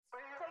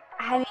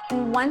I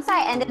mean, once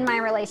I ended my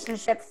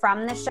relationship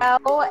from the show,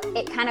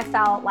 it kind of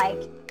felt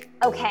like,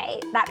 okay,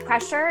 that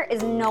pressure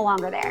is no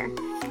longer there.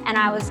 And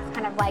I was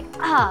kind of like,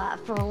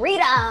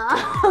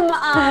 freedom.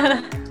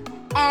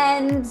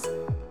 And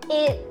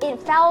it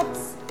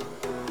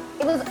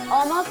was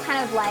almost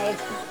kind of like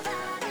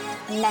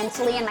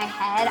mentally in my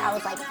head, I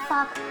was like,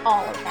 fuck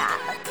all of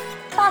that. Like,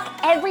 fuck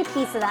every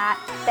piece of that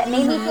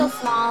made me feel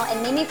small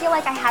and made me feel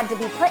like I had to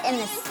be put in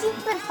this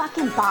stupid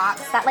fucking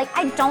box that like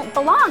I don't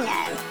belong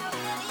in.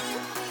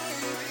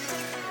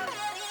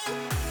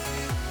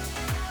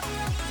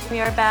 We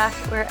are back.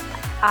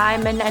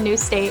 I'm in a new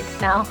state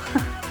now.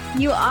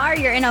 You are?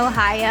 You're in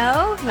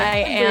Ohio?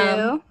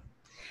 I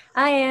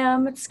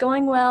am. It's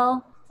going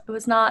well. It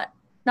was not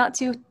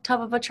too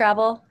tough of a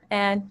travel,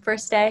 and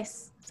first day,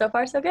 so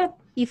far so good.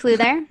 You flew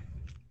there?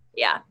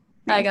 Yeah.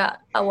 Nice. I got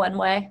a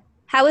one-way.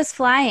 How was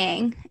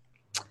flying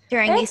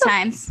during these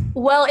times?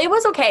 Well, it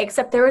was okay,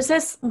 except there was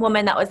this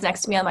woman that was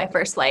next to me on my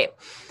first flight.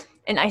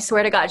 And I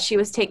swear to God, she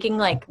was taking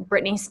like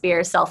Britney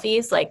Spears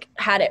selfies, like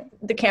had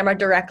the camera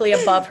directly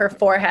above her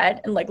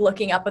forehead and like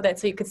looking up with it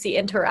so you could see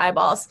into her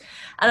eyeballs.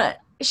 And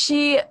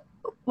she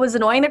was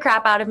annoying the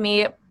crap out of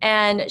me,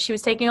 and she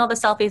was taking all the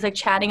selfies, like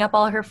chatting up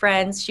all her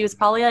friends. She was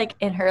probably like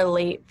in her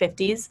late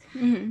 50s,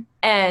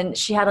 and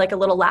she had like a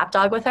little lap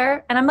dog with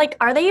her. And I'm like,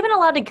 are they even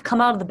allowed to come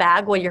out of the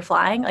bag while you're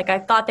flying? Like I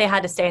thought they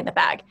had to stay in the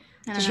bag.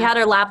 So she had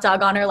her lap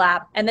dog on her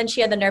lap, and then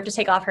she had the nerve to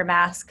take off her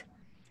mask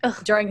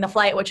during the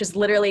flight, which is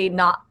literally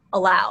not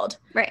allowed.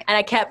 Right. And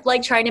I kept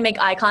like trying to make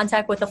eye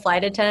contact with the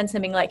flight attendants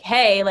and being like,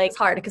 hey, like it's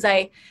hard because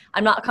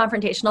I'm not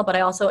confrontational, but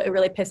it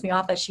really pissed me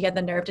off that she had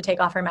the nerve to take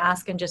off her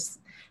mask and just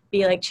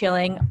be like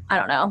chilling. I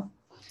don't know.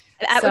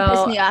 That would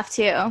piss me off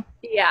too.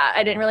 Yeah,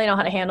 I didn't really know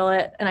how to handle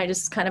it, and I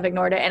just kind of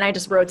ignored it, and I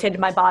just rotated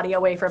my body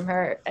away from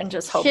her and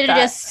just hoped should have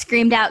just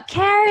screamed out,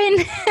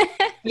 Karen.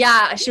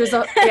 Yeah, she was.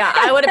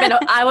 I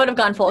would have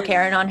gone full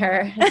Karen on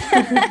her.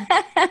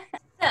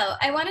 So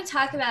I want to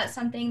talk about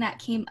something that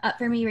came up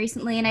for me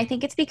recently, and I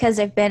think it's because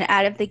I've been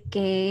out of the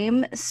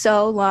game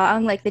so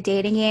long, like the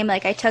dating game.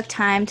 Like I took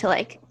time to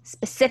like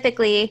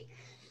specifically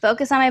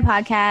focus on my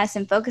podcast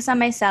and focus on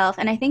myself,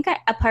 and I think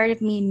a part of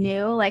me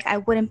knew like I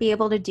wouldn't be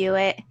able to do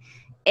it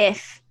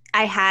if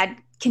I had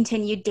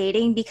continued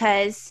dating,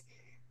 because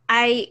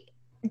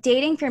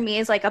dating for me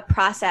is like a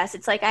process.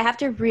 It's like I have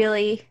to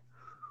really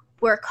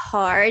work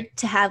hard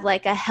to have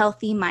like a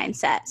healthy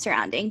mindset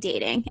surrounding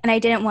dating, and I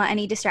didn't want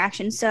any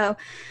distractions. So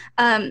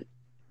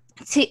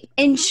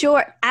in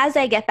short, as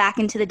I get back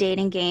into the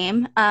dating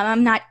game,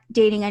 I'm not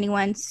dating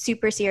anyone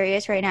super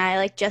serious right now. I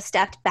like just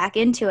stepped back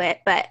into it,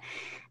 but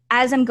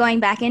as I'm going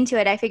back into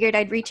it, I figured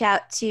I'd reach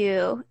out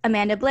to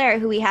Amanda Blair,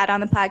 who we had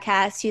on the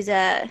podcast, who's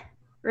a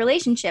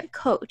relationship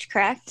coach,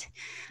 correct?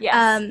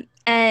 Yes.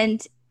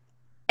 And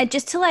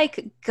just to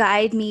like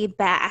guide me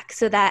back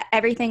so that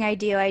everything I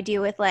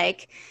do with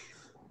like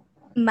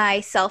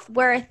my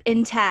self-worth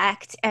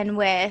intact and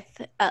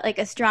with like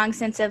a strong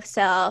sense of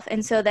self,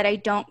 and so that I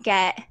don't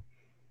get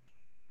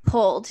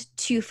pulled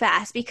too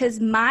fast, because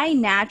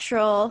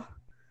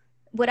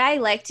what I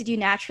like to do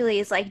naturally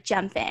is like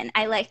jump in.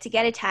 I like to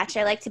get attached.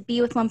 I like to be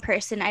with one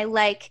person. I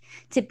like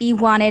to be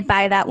wanted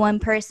by that one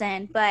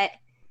person, but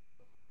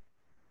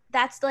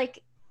that's like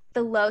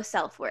the low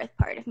self-worth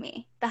part of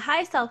me. The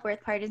high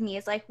self-worth part of me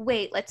is like,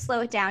 wait, let's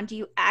slow it down. Do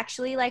you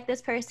actually like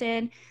this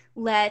person?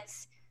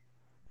 Let's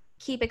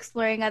keep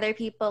exploring other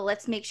people.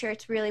 Let's make sure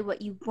it's really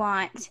what you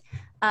want.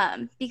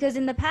 Because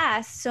in the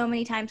past, so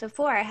many times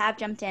before, I have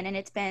jumped in and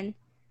it's been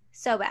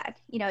so bad.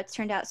 You know, it's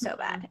turned out so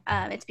bad.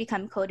 It's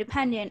become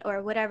codependent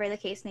or whatever the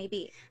case may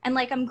be. And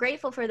like, I'm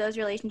grateful for those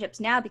relationships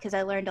now because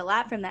I learned a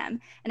lot from them.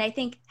 And I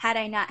think had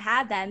I not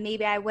had them,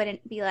 maybe I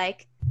wouldn't be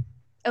like,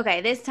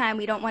 okay, this time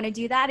we don't want to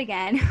do that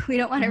again. We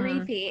don't want to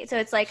repeat. So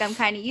it's like I'm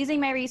kind of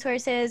using my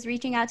resources,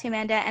 reaching out to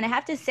Amanda. And I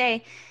have to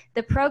say,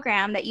 the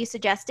program that you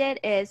suggested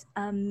is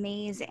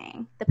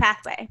amazing. The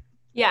Pathway.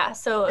 Yeah,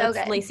 so it's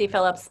good. Lacey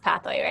Phillips'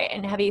 Pathway, right?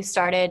 And did you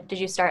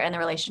start in the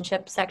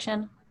relationship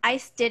section?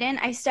 I didn't.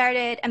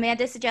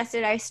 Amanda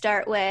suggested I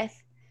start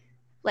with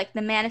like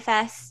the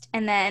manifest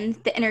and then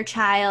the inner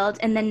child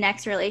and then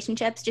next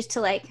relationships, just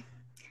to like,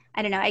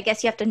 I don't know, I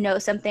guess you have to know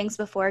some things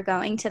before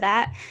going to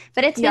that.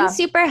 But it's been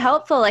super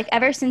helpful. Like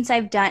ever since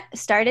I've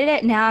started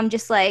it, now I'm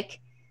just like,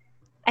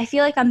 I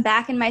feel like I'm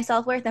back in my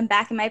self-worth. I'm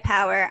back in my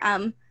power.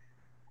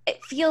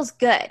 It feels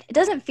good. It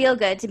doesn't feel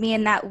good to be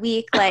in that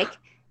weak, like,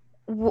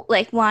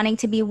 like wanting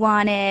to be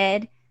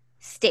wanted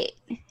state.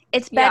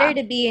 It's better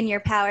to be in your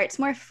power. It's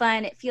more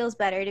fun. It feels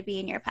better to be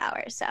in your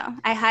power. So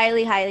I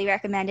highly, highly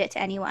recommend it to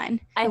anyone.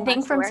 I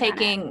think from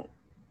taking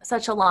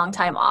such a long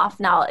time off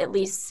now, at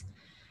least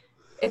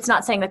it's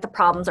not saying that the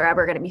problems are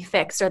ever going to be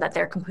fixed or that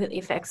they're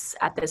completely fixed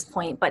at this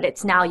point, but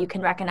it's now you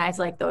can recognize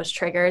like those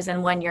triggers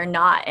and when you're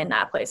not in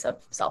that place of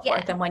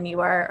self-worth and when you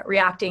are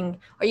reacting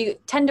or you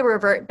tend to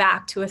revert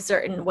back to a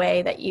certain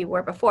way that you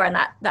were before. And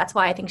that's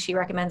why I think she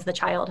recommends the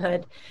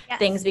childhood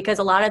things, because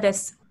a lot of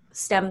this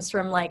stems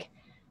from like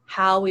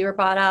how we were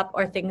brought up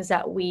or things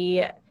that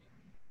we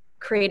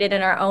created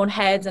in our own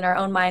heads and our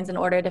own minds in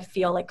order to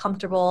feel like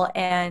comfortable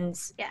and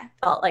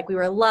felt like we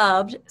were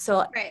loved.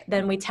 So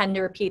then we tend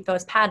to repeat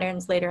those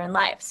patterns later in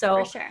life.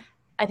 So For sure.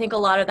 I think a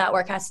lot of that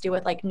work has to do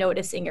with like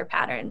noticing your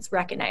patterns,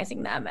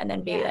 recognizing them, and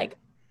then be like,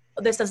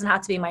 this doesn't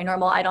have to be my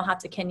normal. I don't have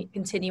to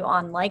continue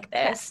on like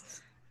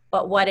this,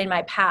 but what in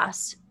my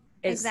past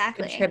is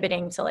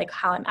contributing to like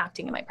how I'm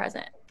acting in my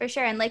present. For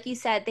sure. And like you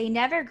said, they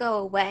never go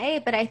away,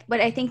 but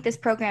what I think this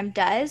program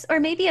does, or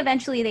maybe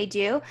eventually they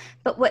do,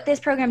 but what this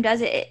program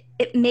does, it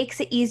makes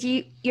it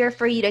easier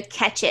for you to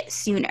catch it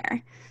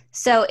sooner.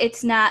 So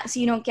it's not, so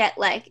you don't get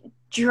like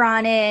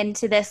drawn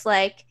into this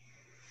like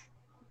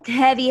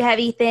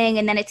heavy thing,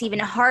 and then it's even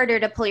harder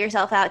to pull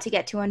yourself out to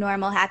get to a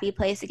normal happy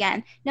place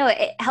again. No,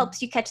 it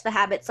helps you catch the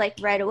habits like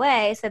right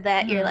away, so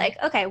that you're like,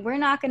 okay, we're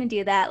not going to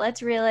do that,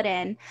 let's reel it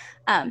in.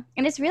 And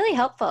it's really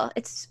helpful.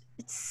 It's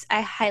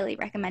I highly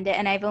recommend it,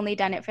 and I've only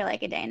done it for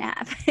like a day and a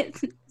half.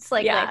 It's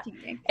like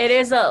life-changing.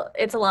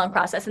 It's a long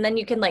process, and then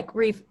you can like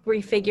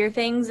refigure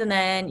things, and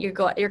then you're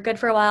good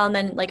for a while, and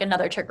then like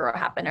another trigger will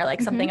happen, or like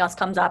something else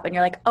comes up and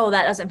you're like, oh,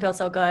 that doesn't feel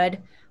so good.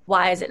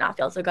 Why does it not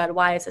feel so good?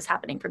 Why is this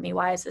happening for me?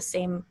 Why is this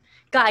same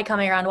guy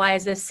coming around? Why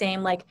is this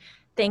same like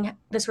thing,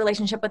 this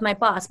relationship with my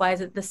boss? Why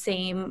is it the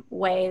same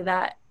way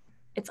that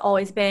it's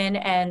always been?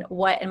 And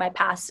what in my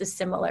past is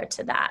similar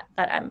to that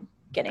I'm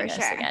getting this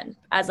again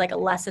as like a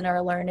lesson or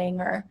a learning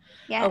or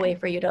a way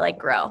for you to like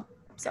grow.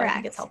 So I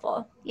think it's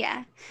helpful.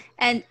 Yeah.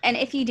 And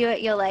if you do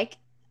it, you'll like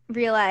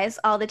realize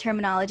all the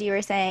terminology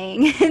we're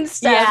saying and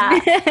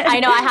stuff. Yeah, I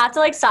know. I have to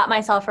like stop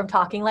myself from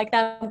talking like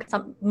that,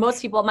 because most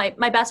people, my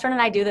best friend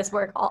and I do this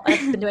work.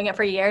 I've been doing it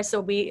for years,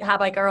 so we have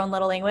like our own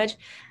little language.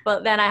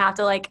 But then I have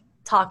to like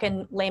talk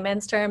in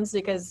layman's terms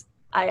because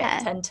I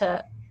tend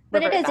to.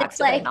 But it is. It's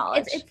like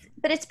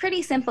but it's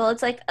pretty simple.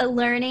 It's like a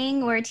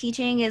learning or a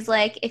teaching is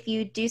like if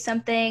you do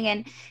something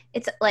and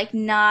it's like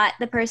not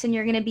the person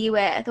you're going to be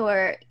with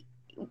or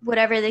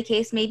whatever the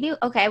case may be,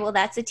 okay, well,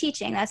 that's a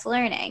teaching, that's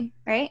learning,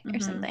 right? Or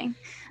something.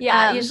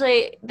 Yeah,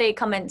 usually they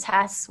come in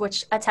tests,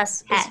 which a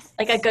test is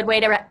like a good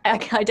way to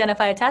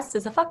identify a test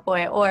is a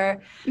fuckboy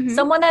or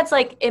someone that's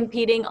like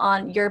impeding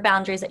on your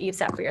boundaries that you've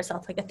set for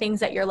yourself, like the things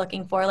that you're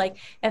looking for. Like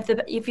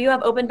if you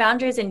have open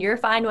boundaries and you're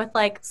fine with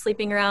like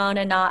sleeping around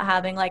and not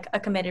having like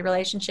a committed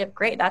relationship,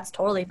 great, that's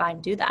totally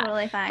fine, do that.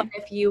 Totally fine. But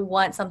if you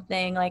want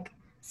something like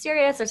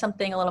serious or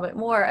something a little bit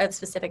more, a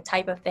specific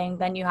type of thing,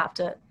 then you have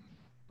to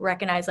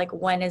recognize like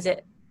when is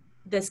it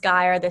this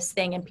guy or this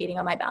thing impeding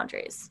on my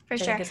boundaries. For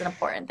sure. I think is an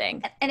important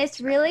thing. And it's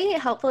really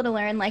helpful to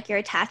learn like your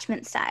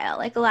attachment style.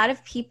 Like a lot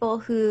of people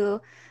who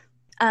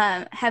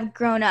have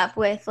grown up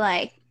with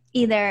like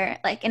either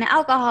like an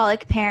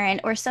alcoholic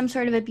parent or some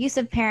sort of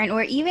abusive parent,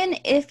 or even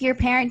if your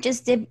parent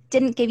just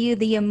didn't give you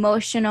the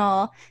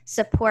emotional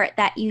support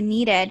that you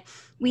needed,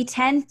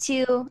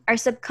 our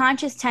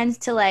subconscious tends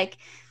to like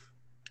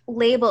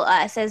label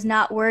us as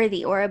not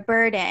worthy or a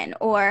burden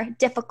or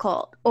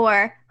difficult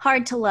or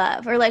hard to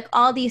love or like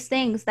all these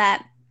things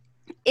that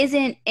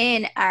isn't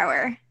in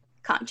our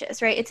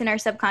conscious, right? It's in our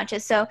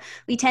subconscious. So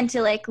we tend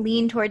to like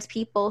lean towards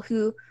people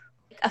who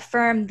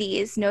affirm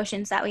these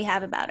notions that we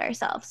have about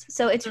ourselves.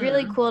 So it's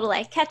really cool to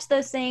like catch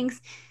those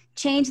things,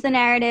 change the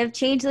narrative,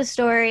 change the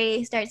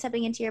story, start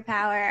stepping into your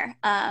power.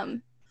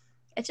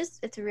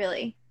 It's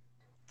really,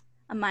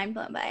 I'm mind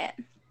blown by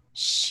it.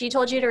 She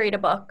told you to read a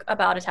book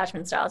about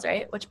attachment styles,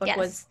 right? Which book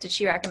did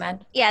she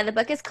recommend? Yeah, the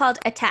book is called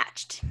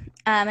Attached.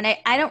 And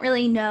I don't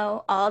really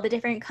know all the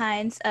different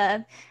kinds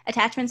of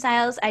attachment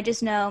styles. I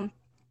just know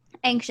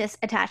anxious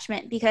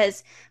attachment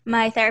because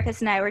my therapist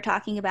and I were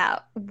talking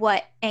about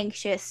what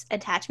anxious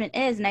attachment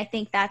is. And I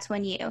think that's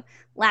when you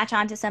latch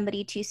onto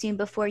somebody too soon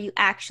before you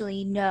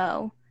actually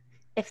know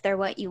if they're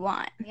what you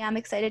want. Yeah, I'm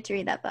excited to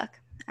read that book,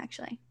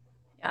 actually.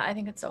 Yeah, I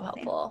think it's so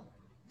helpful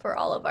for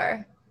all of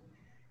our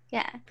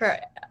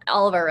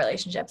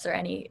relationships or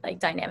any like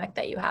dynamic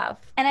that you have.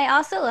 And I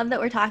also love that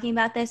we're talking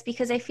about this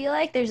because I feel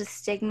like there's a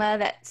stigma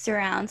that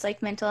surrounds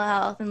like mental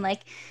health and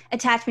like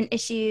attachment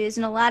issues,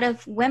 and a lot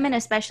of women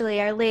especially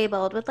are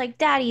labeled with like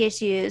daddy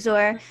issues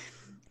or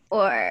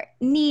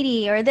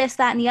needy or this,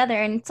 that, and the other.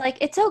 And it's like,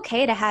 it's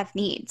okay to have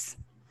needs.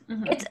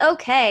 It's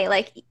okay.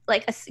 Like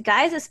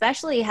guys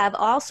especially have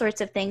all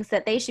sorts of things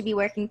that they should be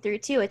working through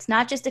too. It's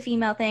not just a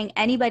female thing.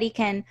 Anybody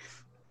can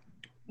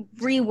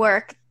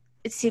rework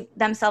to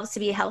themselves to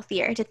be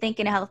healthier, to think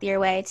in a healthier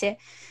way, to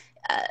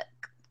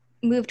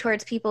move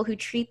towards people who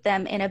treat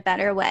them in a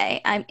better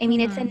way. I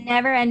mean, it's a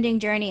never-ending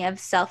journey of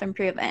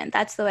self-improvement.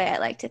 That's the way I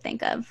like to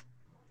think of.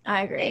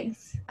 I agree.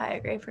 Things. I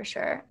agree for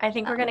sure. I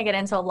think we're going to get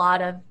into a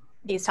lot of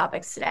these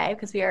topics today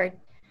because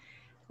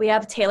we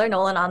have Taylor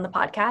Nolan on the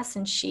podcast,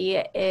 and she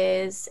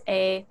is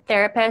a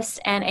therapist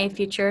and a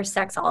future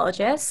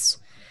sexologist.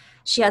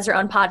 She has her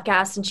own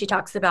podcast, and she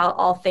talks about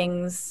all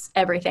things,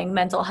 everything,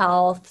 mental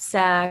health,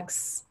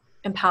 sex,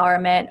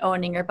 empowerment,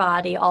 owning your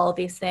body, all of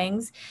these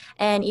things.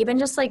 And even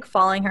just like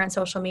following her on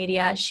social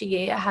media,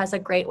 she has a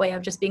great way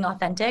of just being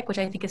authentic, which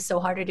I think is so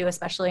hard to do,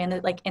 especially in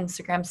the like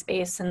Instagram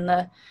space and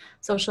the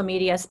social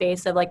media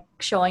space of like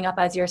showing up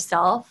as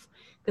yourself.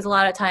 Because a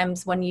lot of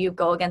times when you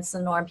go against the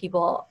norm,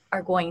 people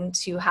are going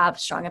to have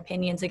strong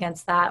opinions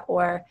against that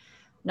or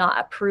not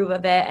approve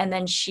of it. And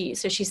then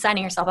she's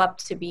signing herself up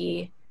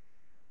to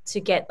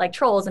get like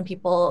trolls and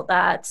people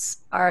that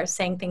are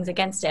saying things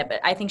against it. But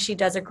I think she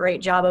does a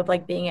great job of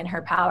like being in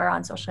her power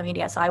on social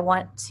media. So I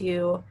want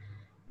to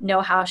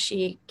know how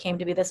she came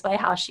to be this way,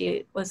 how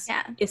she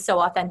is so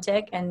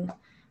authentic, and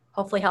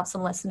hopefully help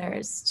some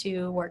listeners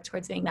to work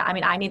towards being that. I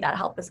mean, I need that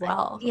help as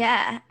well.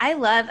 Yeah, I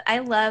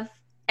love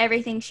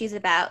everything she's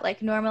about, like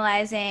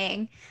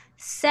normalizing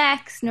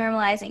sex,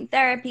 normalizing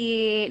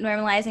therapy,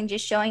 normalizing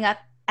just showing up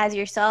as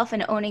yourself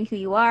and owning who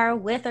you are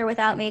with or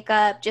without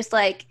makeup, just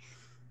like,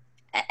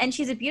 and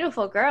she's a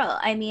beautiful girl.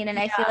 I mean, and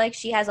I feel like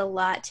she has a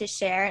lot to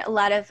share, a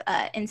lot of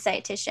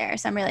insight to share.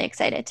 So I'm really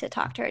excited to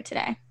talk to her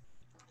today.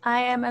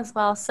 I am as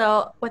well.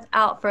 So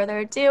without further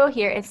ado,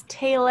 here is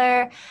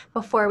Taylor.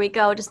 Before we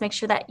go, just make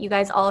sure that you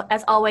guys all,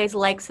 as always,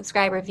 like,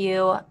 subscribe,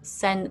 review,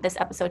 send this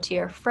episode to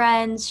your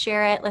friends,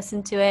 share it,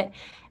 listen to it,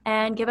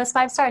 and give us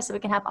 5 stars so we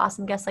can have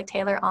awesome guests like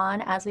Taylor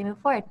on as we move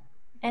forward.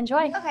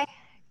 Enjoy. Okay.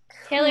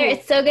 Taylor,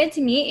 it's so good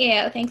to meet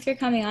you. Thanks for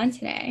coming on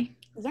today.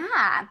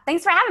 Yeah,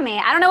 thanks for having me.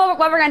 I don't know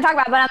what we're going to talk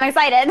about, but I'm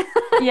excited.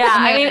 Yeah,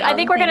 I mean, I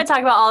think we're going to talk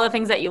about all the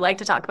things that you like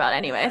to talk about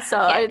anyway. So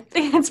I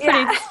think it's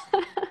pretty...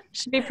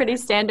 should be pretty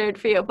standard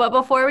for you. But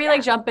before we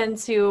like jump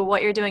into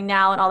what you're doing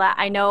now and all that,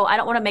 I know I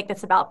don't want to make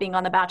this about being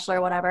on The Bachelor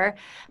or whatever,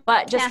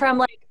 but just from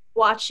like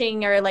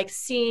watching or like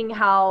seeing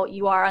how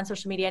you are on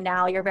social media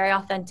now, you're very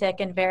authentic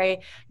and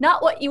very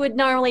not what you would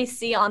normally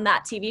see on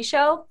that TV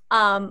show.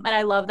 And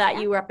I love that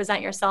you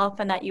represent yourself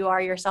and that you are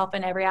yourself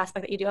in every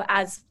aspect that you do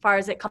as far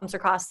as it comes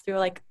across through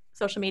like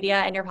social media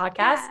and your podcast.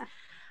 Yeah.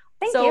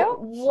 Thank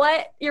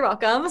you. You're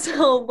welcome.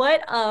 So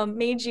what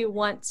made you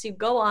want to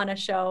go on a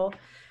show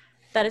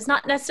that is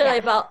not necessarily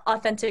about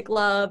authentic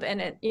love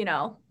and it, you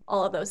know,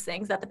 all of those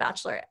things that The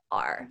Bachelor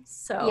are.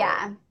 So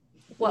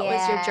what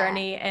was your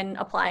journey in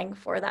applying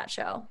for that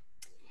show?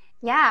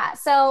 Yeah,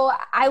 so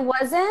I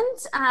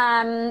wasn't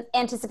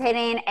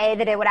anticipating A,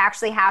 that it would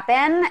actually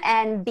happen,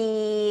 and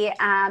B,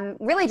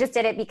 really just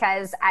did it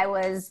because I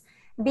was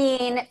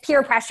being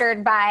peer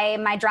pressured by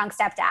my drunk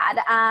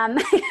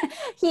stepdad.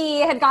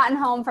 He had gotten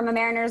home from a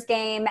Mariners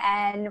game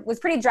and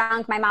was pretty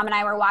drunk. My mom and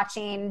I were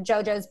watching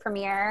JoJo's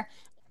premiere.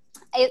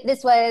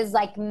 This was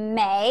like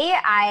May.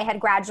 I had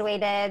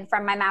graduated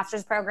from my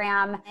master's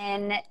program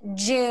in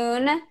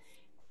June.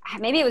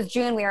 Maybe it was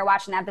June we were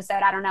watching the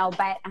episode. I don't know.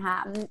 But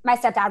my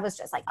stepdad was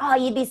just like, oh,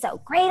 you'd be so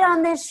great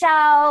on this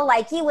show.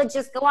 Like, he would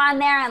just go on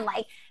there and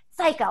like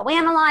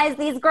psychoanalyze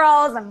these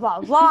girls and blah,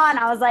 blah. And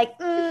I was like,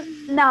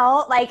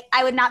 no, like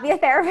I would not be a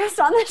therapist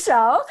on the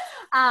show.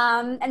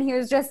 And he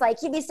was just like,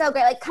 you'd be so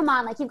great. Like, come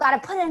on, like you've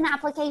got to put in an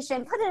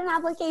application.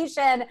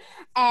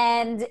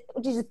 And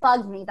it just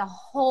bugged me the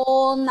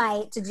whole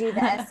night to do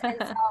this. And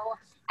so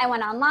I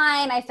went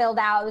online, I filled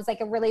out, it was like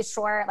a really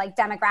short, like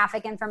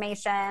demographic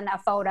information, a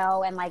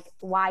photo, and like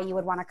why you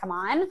would want to come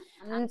on.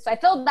 So I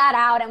filled that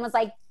out and was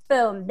like,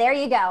 boom, there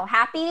you go.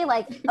 Happy?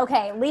 Like,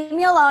 okay, leave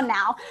me alone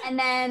now. And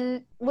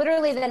then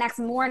literally the next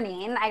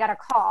morning I got a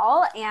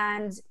call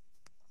and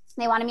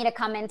they wanted me to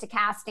come into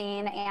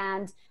casting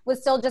and was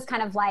still just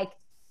kind of like,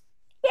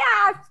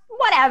 yeah,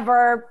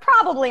 whatever,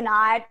 probably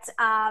not.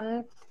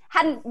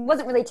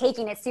 Wasn't really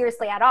taking it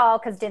seriously at all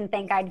because didn't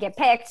think I'd get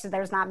picked.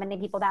 There's not many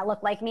people that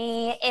look like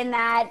me in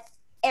that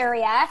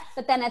area.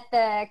 But then at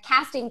the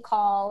casting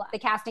call, the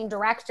casting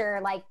director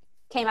like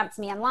came up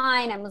to me in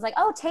line and was like,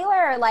 oh,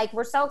 Taylor, like,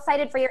 we're so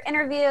excited for your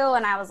interview.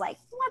 And I was like,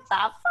 what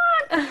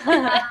the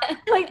fuck?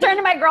 Like, turned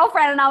to my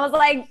girlfriend and I was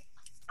like,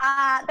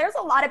 there's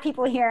a lot of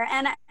people here.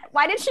 And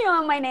why did she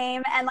know my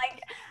name? And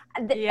like,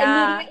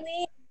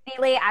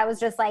 immediately I was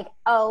just like,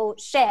 oh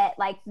shit,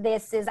 like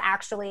this is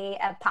actually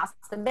a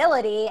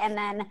possibility. And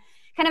then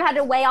kind of had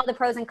to weigh all the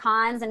pros and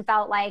cons and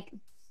felt like,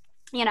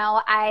 you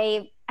know,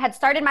 I had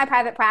started my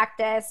private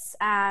practice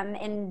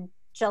in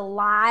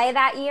July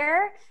that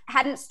year. I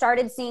hadn't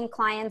started seeing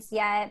clients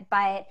yet,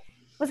 but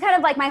it was kind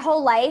of like my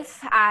whole life.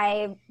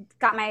 I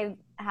got my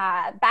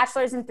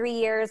bachelor's in 3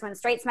 years, went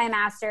straight to my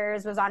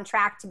master's, was on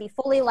track to be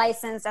fully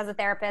licensed as a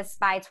therapist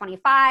by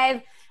 25,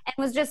 and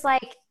was just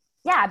like,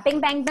 yeah, bing,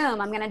 bang, boom.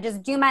 I'm going to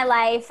just do my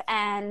life.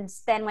 And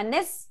then when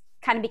this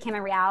kind of became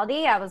a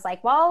reality, I was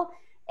like, well,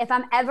 if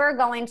I'm ever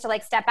going to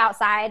like step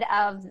outside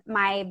of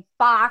my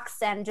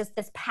box and just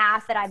this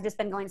path that I've just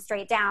been going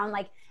straight down,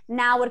 like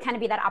now would kind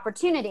of be that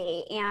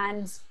opportunity.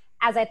 And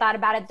as I thought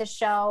about it, the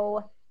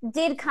show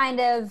did kind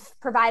of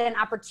provide an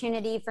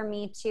opportunity for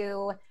me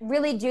to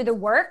really do the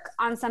work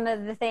on some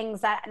of the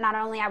things that not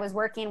only I was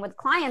working with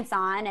clients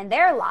on in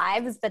their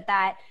lives, but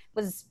that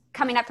was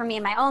coming up for me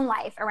in my own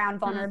life around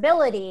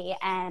vulnerability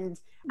and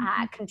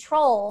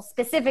control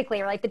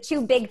specifically, or like the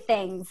two big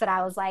things that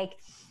I was like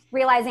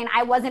realizing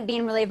I wasn't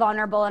being really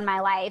vulnerable in my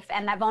life,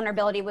 and that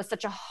vulnerability was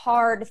such a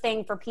hard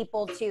thing for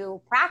people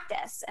to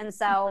practice. And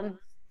so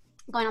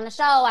going on the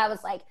show, I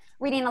was like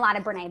reading a lot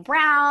of Brene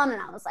Brown,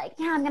 and I was like,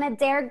 yeah, I'm going to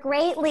dare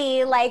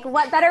greatly. Like,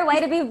 what better way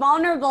to be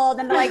vulnerable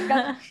than to like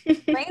go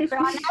stranger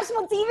on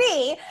national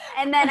TV?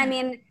 And then, I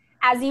mean,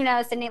 as you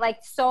know, Sydney, like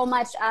so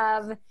much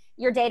of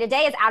your day to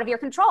day is out of your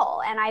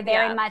control. And I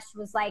very much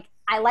was like,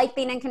 I like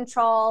being in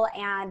control,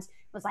 and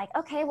was like,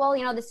 okay, well,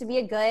 you know, this would be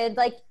a good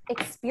like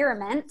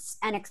experiment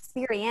and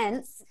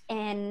experience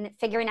in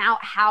figuring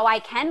out how I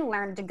can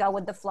learn to go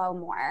with the flow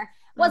more.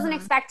 Wasn't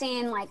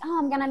expecting like, oh,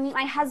 I'm going to meet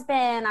my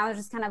husband. I was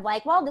just kind of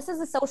like, well, this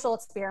is a social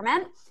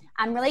experiment.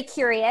 I'm really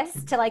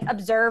curious to like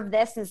observe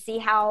this and see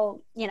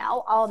how, you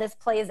know, all this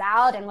plays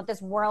out and what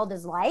this world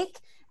is like.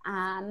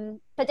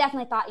 But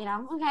definitely thought, you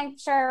know, okay,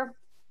 sure.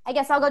 I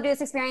guess I'll go do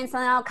this experience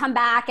and then I'll come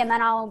back and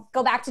then I'll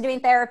go back to doing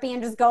therapy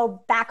and just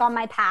go back on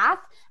my path.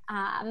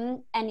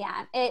 And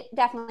yeah, it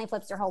definitely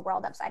flips your whole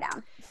world upside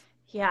down.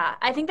 Yeah,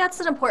 I think that's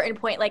an important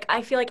point. Like,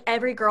 I feel like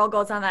every girl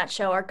goes on that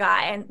show or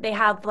guy, and they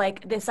have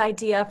like this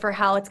idea for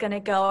how it's going to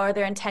go, or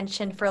their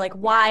intention for like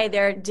why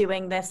they're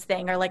doing this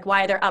thing, or like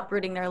why they're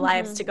uprooting their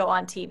lives to go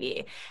on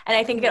TV. And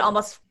I think it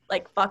almost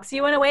like fucks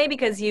you in a way,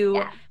 because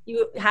you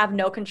have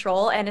no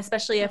control. And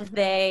especially if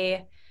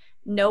they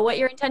know what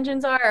your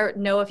intentions are, or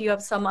know if you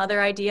have some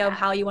other idea of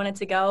how you want it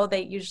to go,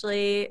 they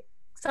usually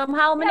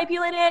somehow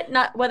manipulate it,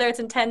 not whether it's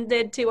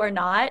intended to or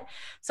not.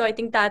 So I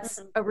think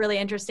that's a really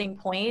interesting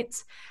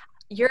point.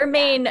 Your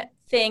main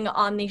thing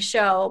on the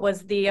show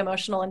was the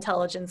emotional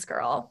intelligence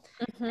girl.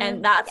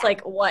 And that's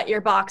like what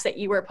your box that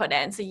you were put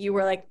in. So you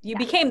were like, you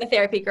became the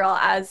therapy girl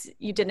as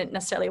you didn't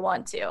necessarily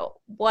want to.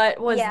 What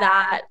was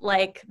that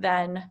like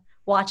then,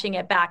 watching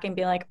it back and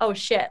being like, oh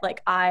shit,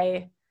 like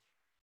I'm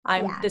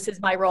this is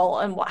my role,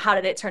 and how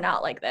did it turn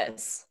out like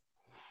this?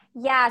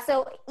 Yeah,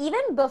 so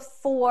even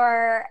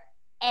before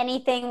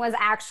anything was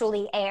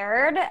actually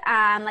aired,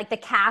 like the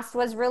cast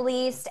was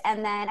released,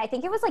 and then I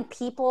think it was like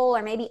People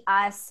or maybe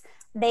Us,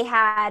 they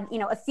had, you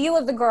know, a few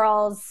of the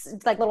girls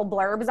like little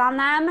blurbs on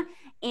them,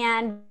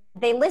 and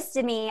they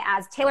listed me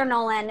as Taylor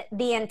Nolan,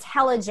 the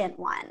intelligent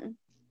one.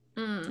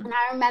 And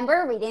I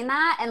remember reading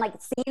that and like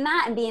seeing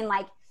that and being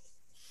like,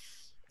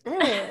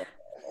 ugh.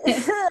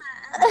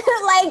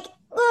 Like,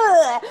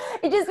 ugh.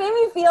 It just made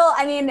me feel,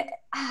 I mean,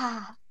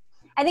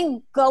 I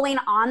think going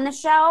on the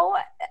show,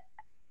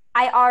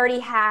 I already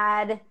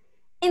had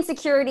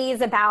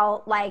insecurities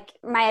about like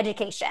my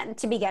education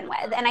to begin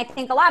with. And I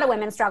think a lot of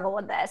women struggle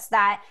with this,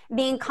 that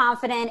being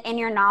confident in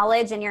your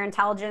knowledge and your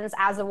intelligence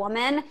as a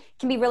woman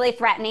can be really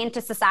threatening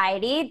to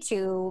society,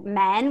 to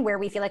men, where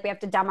we feel like we have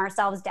to dumb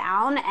ourselves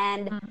down.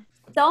 And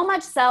so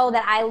much so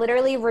that I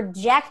literally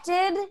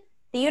rejected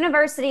the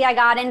university I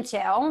got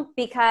into,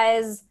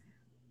 because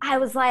I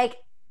was like,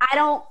 I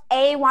don't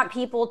want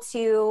people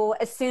to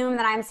assume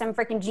that I'm some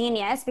freaking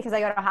genius because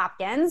I go to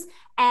Hopkins,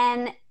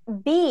 and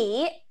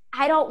B,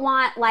 I don't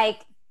want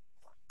like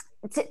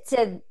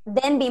to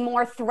then be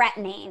more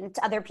threatening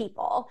to other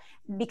people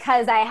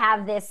because I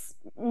have this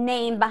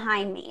name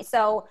behind me.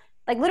 So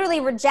like literally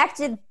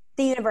rejected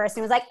the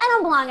university, was like, I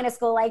don't belong in a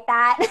school like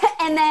that.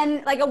 And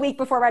then like a week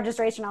before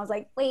registration, I was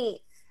like, wait,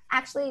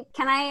 actually,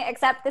 can I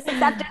accept this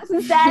acceptance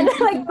instead?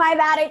 Like, my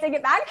bad, I take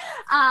it back.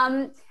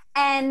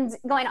 And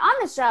going on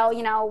the show,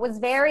 you know, was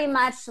very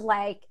much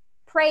like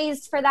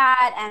praised for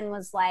that, and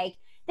was like,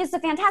 this is a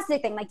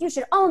fantastic thing. Like, you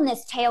should own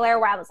this, Taylor.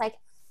 Where I was like,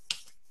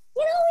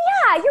 you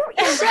know,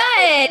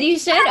 yeah, you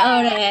should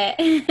own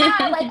it.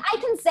 Yeah, like I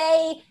can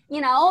say,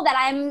 you know, that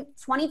I'm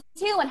 22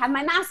 and have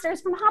my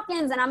master's from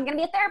Hopkins, and I'm going to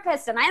be a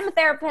therapist, and I am a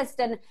therapist,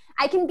 and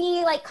I can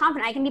be like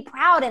confident. I can be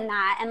proud in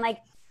that. And like,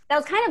 that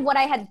was kind of what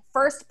I had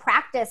first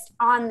practiced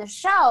on the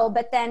show,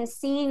 but then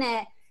seeing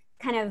it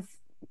kind of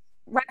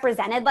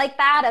represented like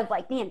that, of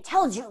like the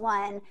intelligent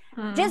one,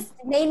 just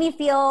made me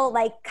feel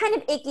like kind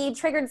of icky,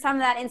 triggered some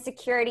of that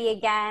insecurity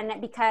again,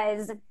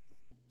 because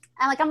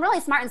I'm really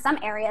smart in some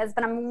areas,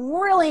 but I'm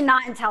really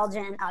not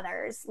intelligent in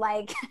others.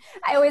 Like,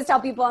 I always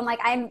tell people, I'm like,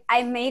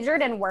 I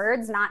majored in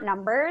words, not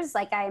numbers.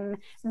 Like, I'm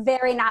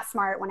very not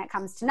smart when it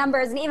comes to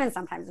numbers, and even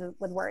sometimes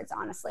with words,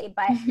 honestly.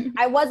 But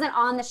I wasn't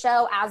on the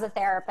show as a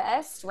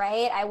therapist,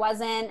 right? I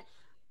wasn't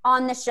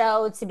on the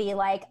show to be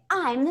like,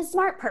 I'm the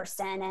smart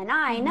person and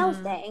I know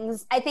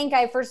things. I think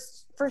I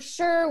for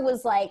sure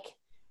was like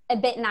a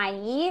bit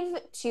naive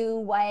to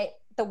what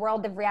the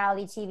world of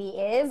reality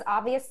TV is,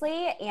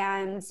 obviously.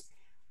 And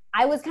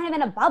I was kind of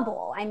in a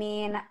bubble. I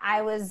mean,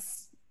 I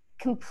was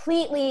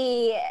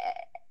completely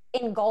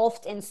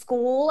engulfed in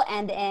school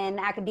and in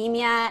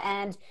academia,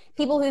 and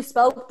people who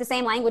spoke the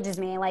same language as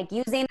me. Like,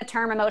 using the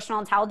term emotional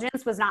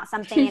intelligence was not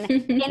something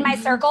in my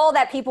circle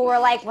that people were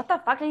like, what the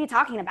fuck are you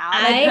talking about?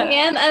 I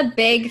am a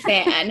big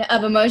fan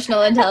of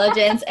emotional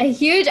intelligence, a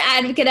huge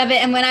advocate of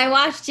it. And when I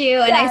watched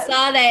you and I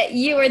saw that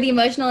you were the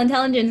emotional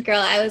intelligence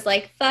girl, I was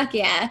like, fuck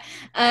yeah.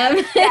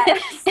 And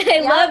I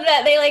love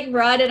that they like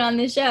brought it on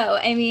the show.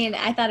 I mean,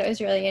 I thought it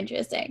was really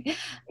interesting.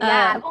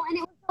 Well, and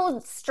it was so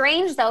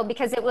strange though,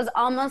 because it was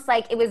almost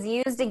like it was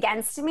used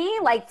against me,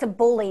 like to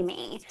bully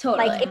me.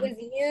 Totally. Like, it was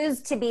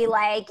used to be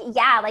like,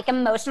 yeah, like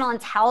emotional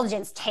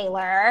intelligence,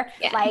 Taylor.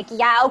 Yeah. Like,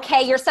 yeah,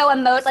 okay, you're so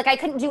like I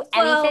couldn't do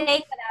anything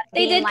without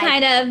they did like,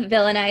 kind of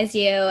villainize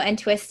you and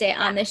twist it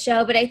on the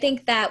show, but I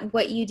think that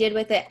what you did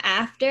with it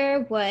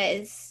after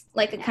was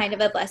like a kind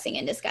of a blessing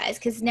in disguise,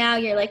 because now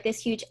you're like this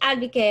huge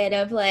advocate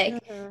of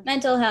like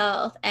mental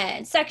health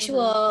and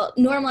sexual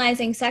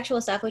normalizing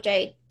sexual stuff, which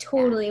I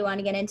totally want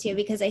to get into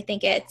because I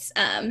think it's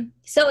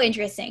so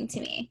interesting to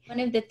me. One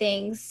of the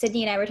things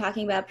Sydney and I were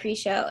talking about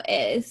pre-show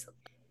is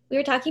we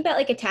were talking about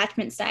like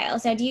attachment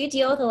styles. Now, do you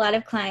deal with a lot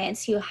of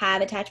clients who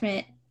have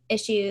attachment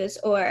issues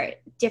or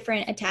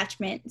different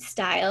attachment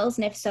styles,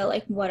 and if so,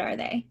 like what are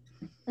they?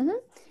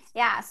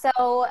 Yeah,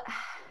 so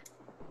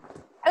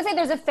I would say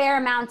there's a fair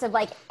amount of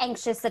like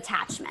anxious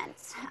attachment.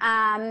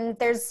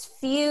 There's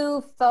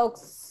few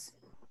folks,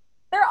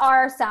 there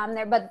are some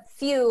there, but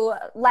few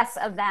less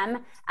of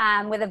them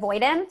with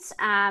avoidant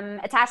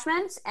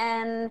attachment.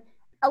 And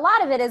a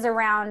lot of it is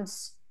around,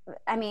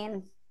 I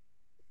mean,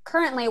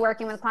 currently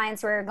working with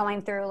clients who are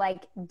going through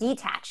like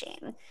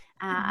detaching,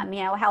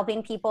 you know,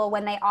 helping people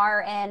when they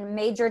are in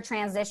major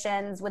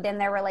transitions within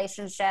their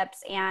relationships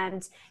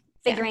and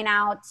figuring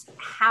out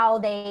how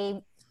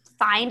they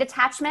find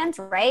attachment,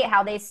 right?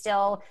 How they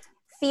still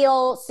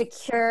feel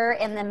secure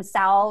in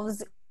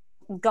themselves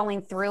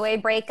going through a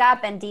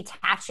breakup and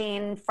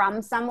detaching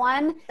from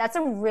someone. That's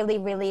a really,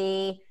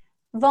 really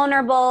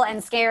vulnerable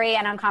and scary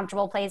and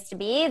uncomfortable place to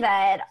be,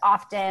 that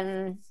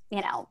often,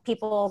 you know,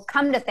 people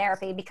come to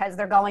therapy because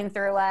they're going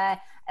through a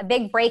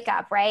big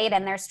breakup, right?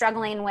 And they're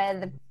struggling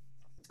with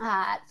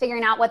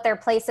figuring out what their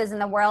place is in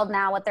the world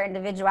now, what their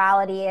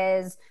individuality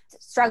is,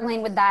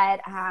 struggling with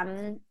that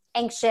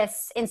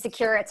anxious,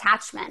 insecure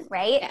attachment,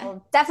 right? Yeah.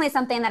 Well, definitely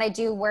something that I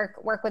do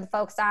work with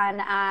folks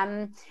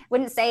on.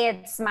 Wouldn't say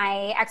it's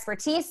my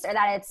expertise or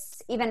that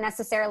it's even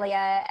necessarily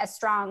a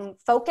strong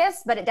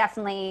focus, but it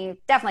definitely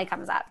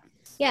comes up.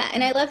 Yeah,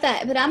 and I love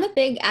that. But I'm a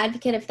big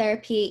advocate of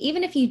therapy,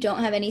 even if you don't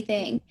have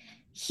anything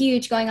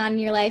huge going on in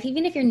your life,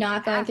 even if you're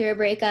not going through a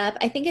breakup.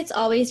 I think it's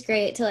always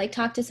great to like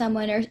talk to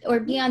someone or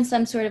be on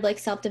some sort of like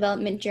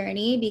self-development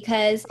journey,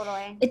 because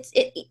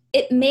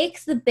it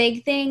makes the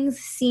big things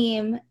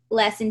seem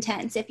less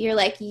intense if you're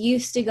like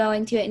used to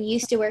going to it and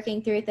used to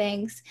working through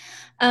things.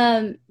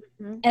 And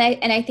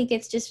I think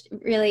it's just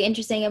really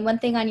interesting. And one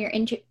thing on your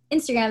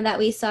Instagram that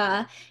we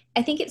saw,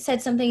 I think it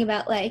said something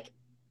about like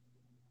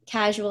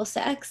casual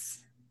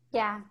sex.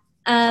 Yeah.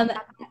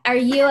 Are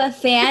you a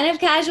fan of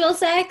casual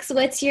sex?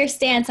 What's your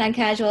stance on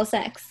casual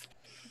sex?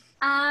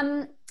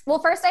 Well,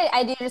 first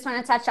I do just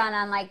want to touch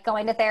on like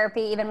going to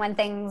therapy, even when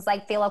things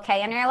like feel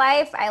okay in your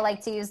life. I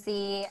like to use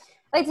the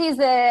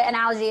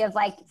analogy of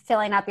like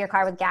filling up your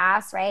car with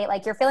gas, right?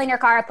 Like you're filling your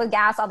car up with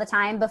gas all the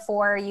time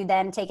before you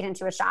then take it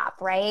into a shop,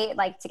 right?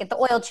 Like to get the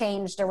oil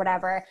changed or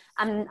whatever.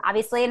 I'm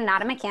obviously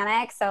not a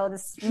mechanic, so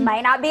this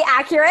might not be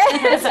accurate.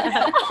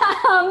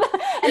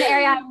 An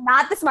area I'm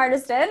not the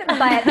smartest in,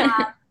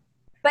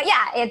 but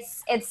yeah,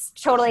 it's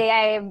totally,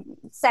 I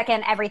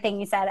second everything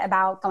you said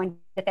about going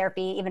to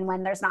therapy, even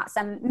when there's not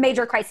some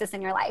major crisis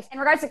in your life. In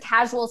regards to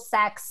casual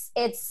sex,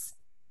 it's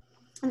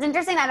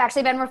interesting. I've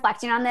actually been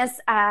reflecting on this,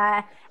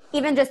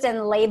 even just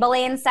in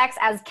labeling sex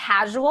as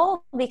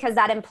casual, because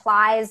that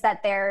implies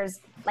that there's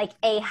like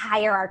a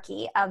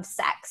hierarchy of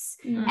sex.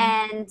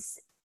 And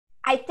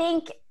I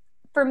think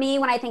for me,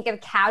 when I think of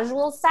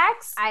casual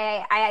sex,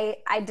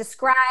 I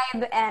describe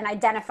and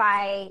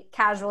identify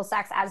casual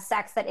sex as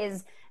sex that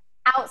is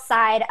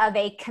outside of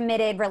a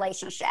committed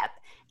relationship.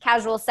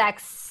 Casual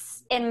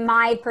sex, in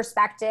my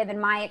perspective, in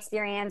my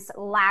experience,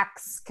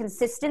 lacks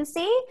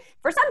consistency.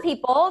 For some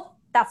people,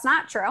 that's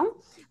not true.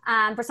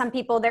 For some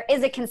people, there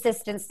is a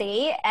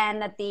consistency,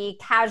 and that the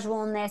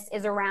casualness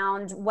is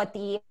around what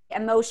the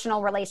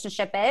emotional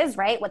relationship is,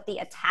 right? What the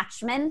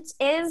attachment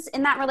is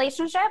in that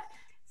relationship.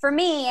 For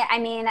me, I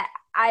mean,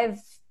 I've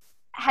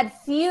had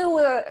few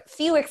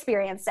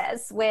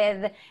experiences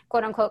with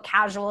quote unquote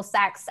casual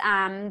sex,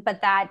 but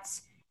that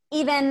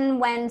even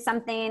when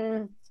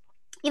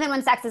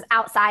sex is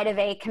outside of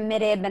a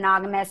committed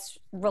monogamous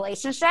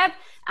relationship,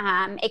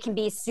 it can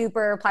be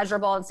super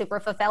pleasurable and super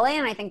fulfilling.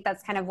 And I think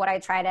that's kind of what I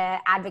try to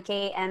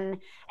advocate and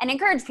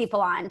encourage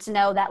people on, to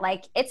know that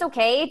like it's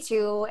okay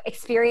to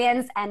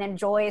experience and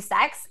enjoy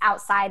sex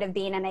outside of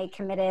being in a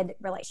committed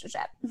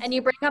relationship. And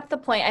you bring up the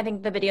point, I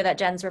think the video that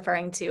Jen's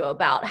referring to,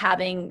 about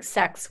having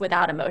sex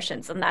without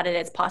emotions, and that it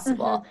is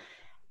possible.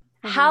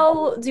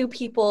 How do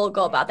people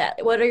go about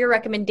that? What are your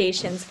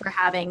recommendations for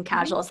having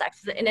casual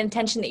sex? Is it an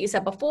intention that you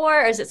said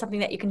before, or is it something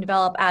that you can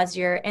develop as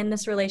you're in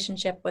this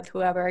relationship with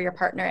whoever your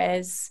partner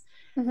is?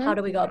 How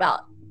do we go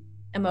about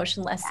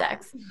emotionless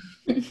sex?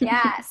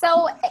 Yeah,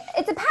 so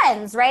it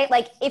depends, right?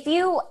 Like if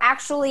you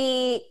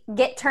actually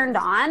get turned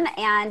on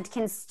and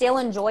can still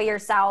enjoy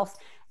yourself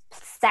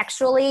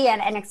sexually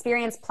and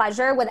experience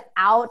pleasure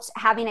without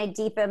having a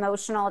deep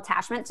emotional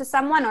attachment to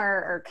someone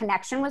or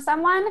connection with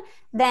someone,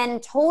 then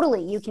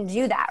totally you can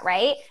do that,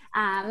 right?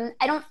 I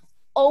don't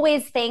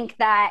always think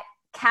that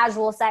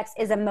casual sex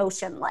is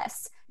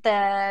emotionless.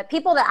 The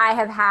people that I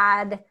have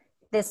had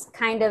this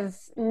kind of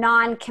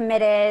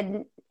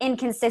non-committed,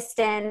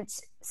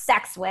 inconsistent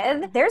sex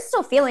with, there's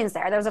still feelings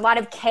there. There's a lot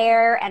of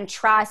care and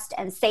trust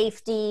and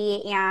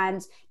safety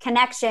and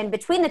connection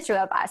between the two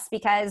of us,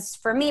 because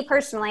for me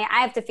personally, I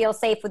have to feel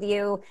safe with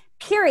you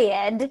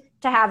period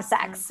to have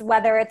sex,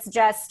 whether it's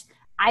just,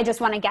 I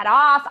just want to get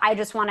off, I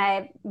just want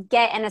to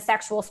get in a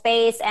sexual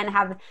space and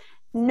have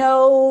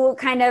no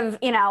kind of,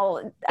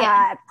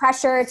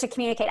 pressure to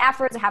communicate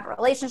afterwards, to have a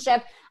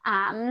relationship.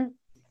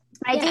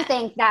 I do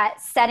think that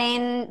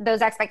setting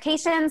those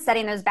expectations,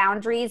 setting those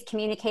boundaries,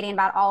 communicating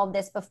about all of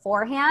this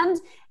beforehand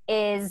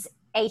is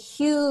a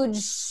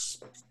huge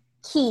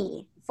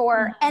key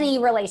for any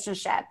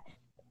relationship.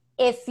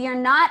 If you're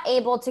not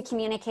able to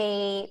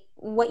communicate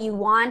what you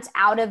want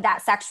out of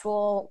that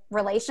sexual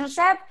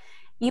relationship,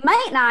 you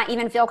might not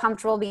even feel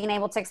comfortable being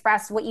able to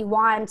express what you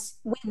want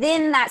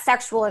within that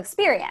sexual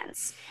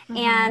experience.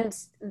 And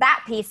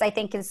that piece, I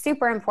think, is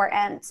super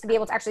important, to be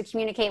able to actually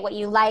communicate what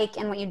you like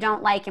and what you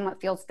don't like and what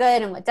feels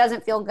good and what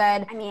doesn't feel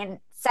good. I mean,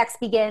 sex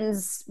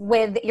begins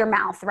with your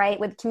mouth, right?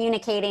 With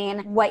communicating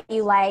what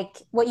you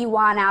like, what you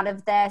want out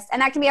of this.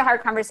 And that can be a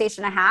hard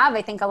conversation to have.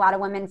 I think a lot of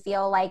women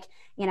feel like,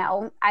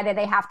 either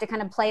they have to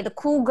kind of play the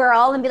cool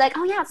girl and be like,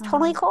 oh yeah, it's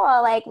totally cool.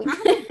 Like, we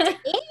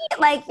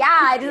like,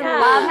 yeah, I just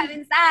love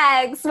having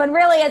sex. When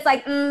really it's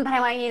like, but I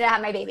want you to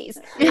have my babies.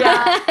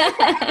 Yeah.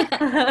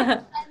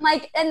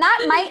 and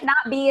that might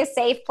not be a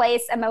safe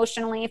place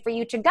emotionally for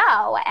you to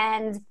go.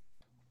 And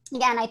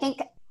again, I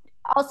think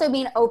also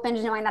being open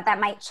to knowing that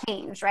might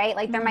change, right?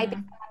 Like there might be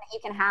someone that you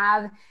can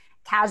have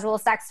casual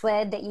sex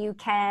with, that you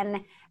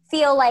can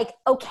feel like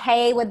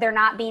okay with there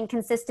not being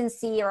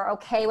consistency or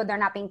okay with there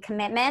not being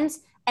commitment.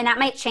 And that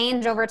might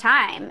change over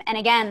time. And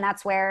again,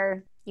 that's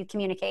where you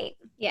communicate.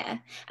 Yeah.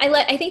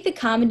 I think the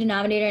common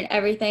denominator in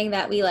everything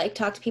that we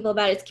talk to people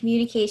about is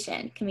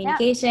communication.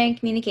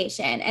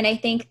 And I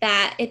think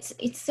that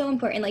it's so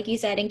important, like you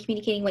said, in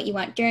communicating what you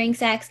want during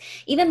sex,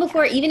 even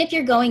before, even if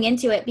you're going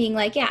into it being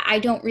like, yeah, I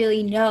don't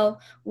really know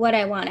what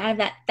I want out of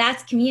that.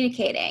 That's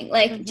communicating.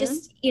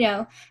 Just,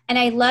 and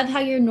I love how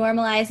you're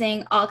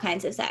normalizing all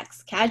kinds of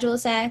sex, casual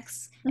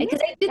sex,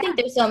 because I do think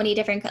there's so many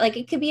different,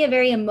 it could be a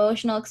very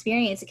emotional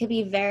experience. It could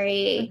be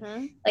very,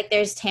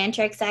 there's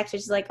tantric sex,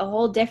 which is a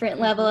whole different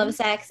level of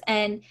sex.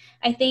 And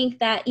I think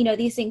that,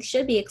 these things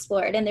should be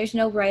explored, and there's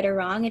no right or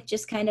wrong. It's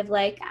just kind of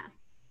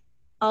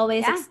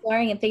always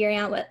exploring and figuring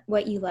out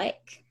what you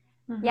like.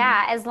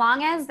 Yeah, as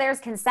long as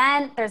there's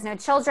consent, there's no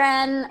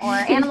children or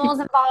animals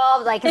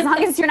involved, as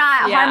long as you're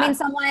not harming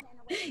someone,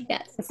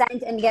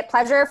 consent and get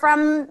pleasure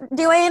from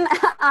doing,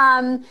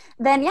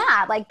 then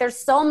there's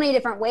so many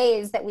different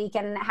ways that we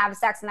can have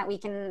sex and that we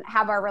can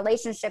have our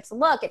relationships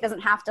look. It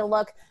doesn't have to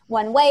look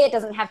one way. It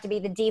doesn't have to be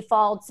the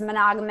default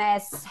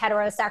monogamous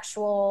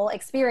heterosexual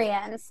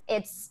experience.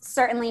 It's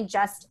certainly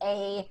just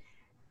a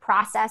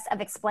process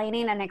of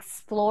explaining and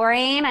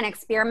exploring and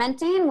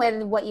experimenting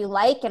with what you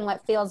like and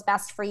what feels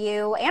best for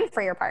you and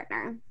for your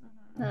partner.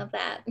 Love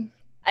that.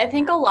 I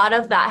think a lot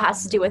of that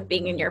has to do with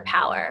being in your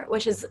power,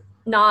 which is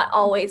not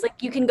always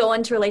you can go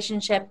into a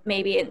relationship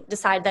maybe and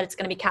decide that it's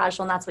going to be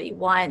casual and that's what you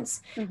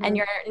want, and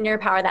you're in your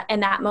power that in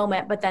that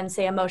moment, but then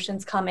say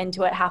emotions come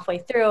into it halfway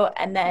through,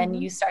 and then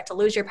you start to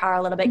lose your power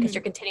a little bit because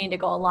you're continuing to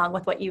go along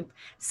with what you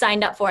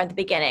signed up for at the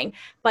beginning.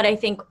 But I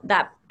think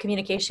that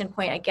communication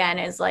point again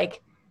is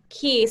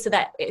key, so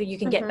that you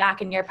can get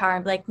back in your power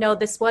and be like, no,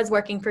 this was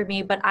working for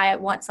me, but I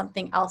want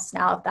something else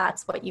now. If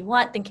that's what you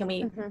want, then can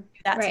we do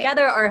that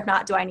together? Or if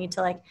not, do I need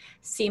to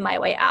see my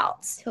way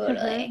out?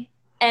 Totally.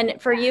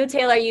 And for you,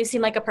 Taylor, you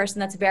seem like a person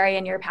that's very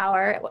in your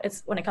power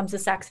when it comes to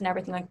sex and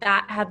everything like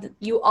that. Have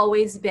you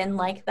always been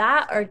like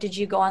that? Or did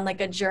you go on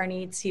a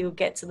journey to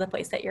get to the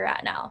place that you're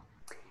at now?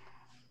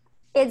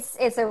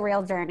 It's a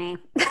real journey.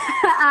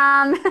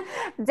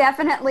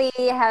 Definitely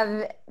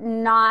have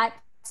not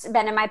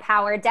been in my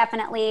power.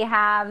 Definitely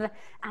have,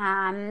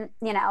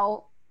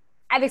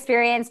 I've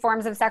experienced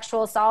forms of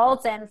sexual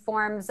assault and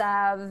forms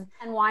of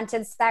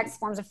unwanted sex,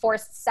 forms of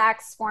forced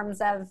sex, forms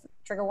of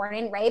trigger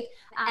warning, rape.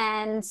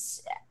 And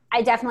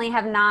I definitely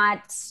have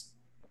not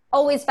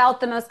always felt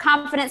the most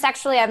confident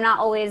sexually. I've not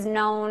always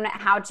known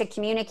how to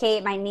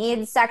communicate my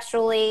needs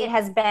sexually. It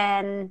has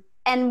been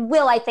and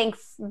will, I think,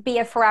 be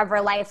a forever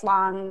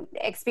lifelong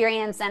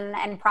experience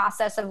and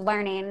process of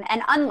learning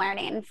and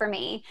unlearning for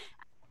me.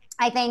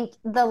 I think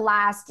the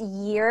last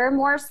year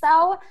more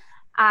so,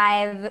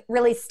 I've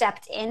really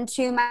stepped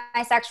into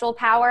my sexual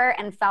power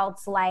and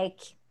felt like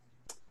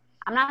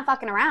I'm not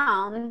fucking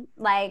around.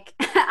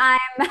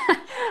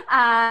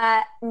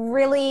 I'm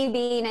really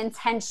being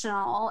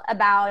intentional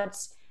about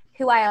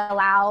who I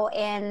allow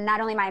in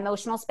not only my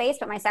emotional space,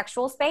 but my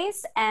sexual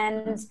space,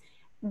 and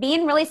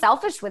being really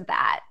selfish with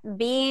that,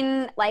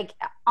 being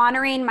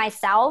honoring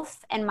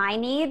myself and my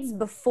needs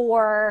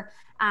before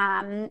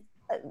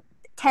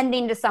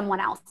tending to someone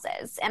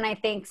else's. And I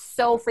think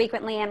so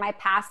frequently in my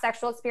past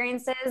sexual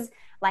experiences,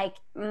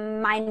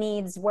 my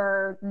needs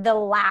were the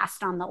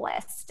last on the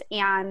list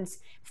and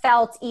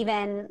felt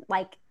even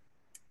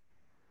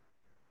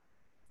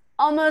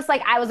almost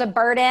like I was a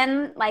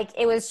burden.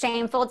 It was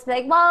shameful to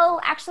be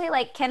well, actually,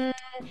 can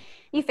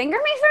you finger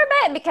me for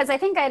a bit? Because I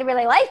think I'd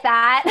really like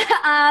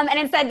that. And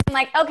instead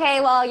being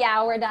okay, well,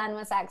 yeah, we're done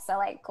with sex.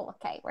 So cool.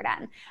 Okay, we're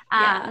done.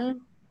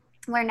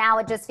 Where now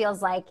it just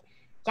feels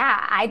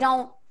yeah, I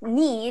don't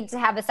need to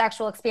have a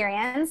sexual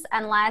experience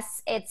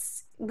unless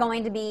it's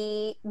going to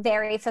be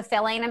very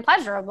fulfilling and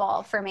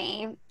pleasurable for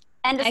me.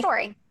 End of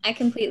story. I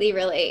completely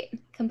relate.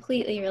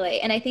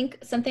 And I think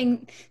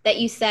something that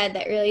you said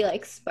that really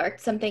like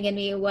sparked something in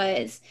me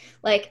was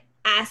like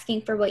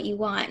asking for what you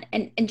want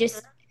and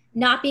just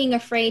not being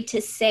afraid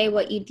to say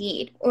what you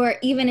need. Or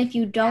even if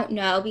you don't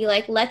know, be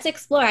like, let's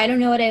explore. I don't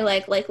know what I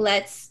like. Like,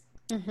 let's,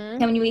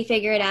 can we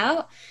figure it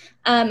out?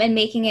 And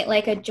making it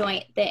like a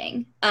joint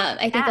thing.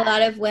 I think a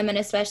lot of women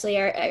especially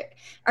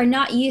are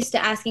not used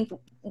to asking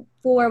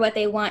for what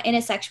they want in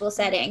a sexual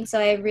setting. So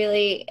I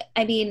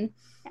mean,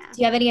 do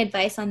you have any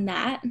advice on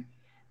that?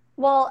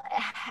 Well,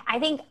 I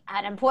think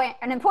an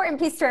important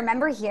piece to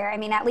remember here, I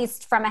mean, at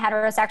least from a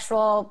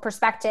heterosexual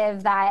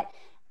perspective, that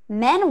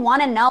men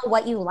want to know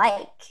what you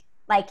like.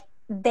 Like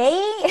they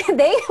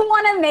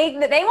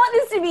want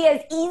this to be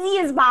as easy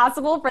as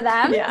possible for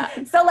them. Yeah.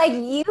 So like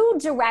you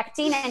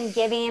directing and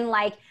giving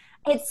like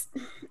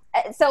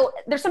so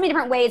there's so many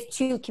different ways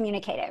to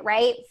communicate it,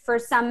 right? For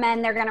some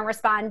men, they're going to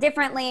respond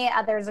differently.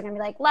 Others are going to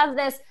be like, love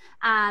this.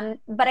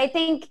 But I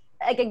think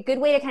like a good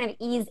way to kind of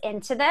ease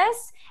into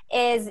this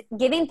is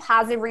giving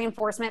positive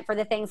reinforcement for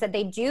the things that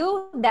they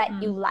do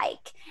that you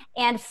like,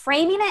 and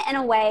framing it in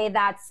a way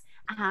that's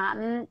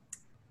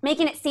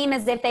making it seem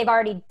as if they've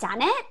already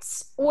done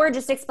it, or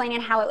just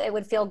explaining how it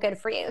would feel good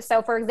for you.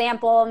 So for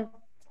example,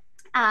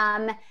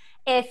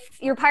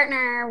 if your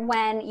partner,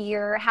 when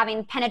you're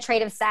having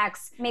penetrative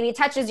sex, maybe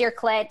touches your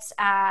clit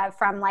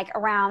from like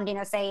around,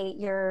 say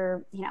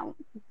you're,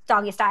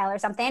 doggy style or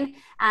something,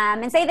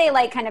 and say they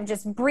like kind of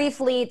just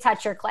briefly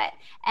touch your clit,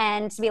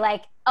 and to be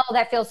like, oh,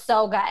 that feels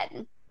so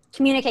good.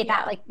 Communicate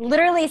that, like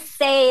literally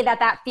say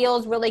that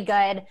feels really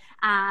good,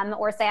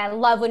 or say, I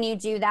love when you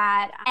do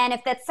that. And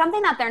if that's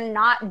something that they're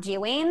not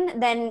doing,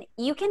 then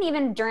you can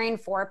even during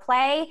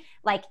foreplay,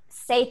 like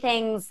say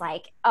things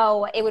like,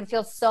 oh, it would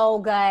feel so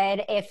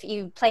good if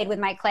you played with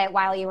my clit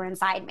while you were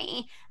inside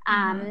me,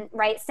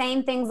 right?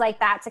 Saying things like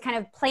that to kind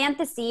of plant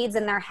the seeds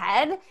in their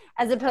head,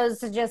 as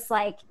opposed to just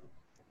like,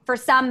 for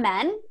some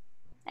men,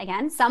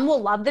 again, some will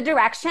love the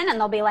direction and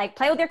they'll be like,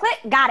 play with your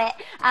clit, got it.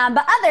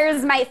 But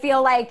others might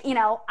feel like,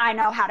 I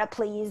know how to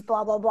please,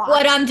 blah, blah, blah.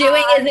 What I'm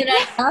doing isn't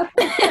enough.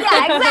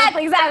 Yeah,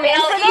 exactly.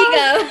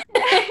 Ego.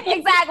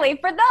 Exactly.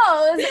 For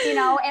those,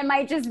 it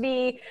might just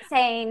be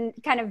saying,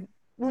 kind of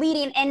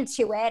leading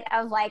into it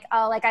of like,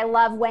 oh, like, I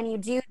love when you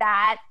do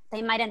that.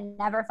 They might have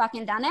never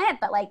fucking done it,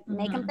 but like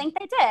make them think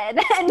they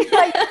did. And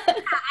like,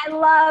 I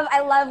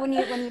love when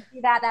you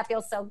do that. That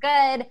feels so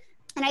good.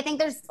 And I think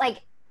there's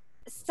like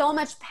so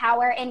much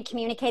power in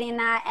communicating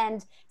that.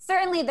 And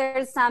certainly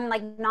there's some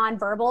like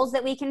nonverbals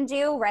that we can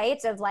do,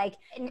 right? Of like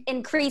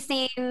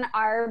increasing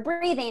our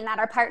breathing that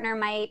our partner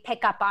might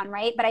pick up on,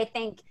 right? But I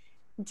think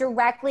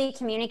directly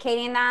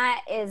communicating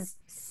that is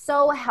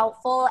so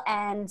helpful,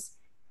 and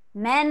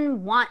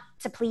men want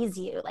to please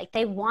you. Like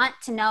they want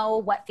to know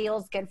what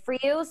feels good for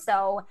you.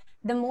 So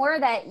the more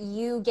that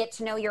you get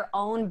to know your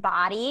own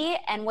body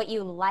and what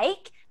you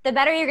like, the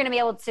better you're going to be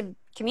able to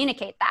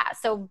communicate that.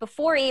 So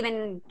before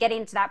even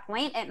getting to that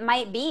point, it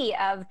might be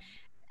of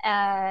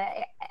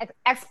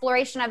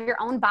exploration of your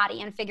own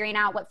body and figuring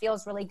out what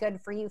feels really good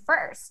for you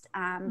first,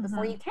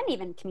 before you can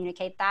even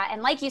communicate that.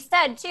 And like you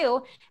said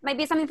too, it might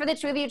be something for the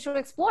two of you to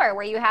explore,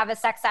 where you have a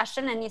sex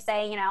session and you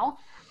say,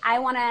 I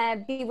want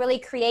to be really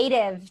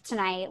creative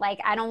tonight.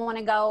 Like, I don't want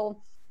to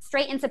go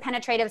straight into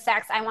penetrative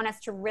sex. I want us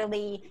to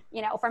really,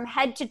 from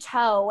head to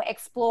toe,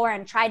 explore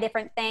and try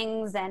different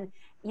things. And,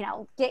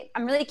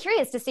 I'm really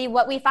curious to see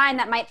what we find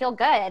that might feel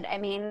good. I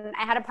mean,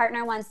 I had a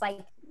partner once like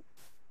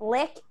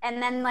lick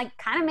and then like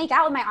kind of make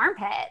out with my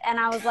armpit. And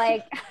I was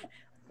like,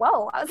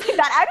 whoa, I was like,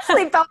 that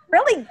actually felt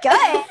really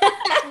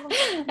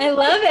good. I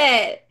love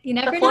it.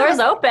 The floor is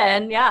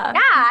open. Yeah.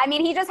 Yeah. I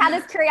mean, he just had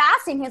this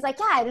curiosity and he was like,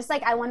 yeah,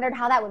 I wondered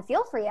how that would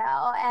feel for you.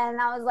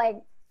 And I was like,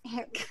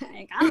 it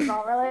kind of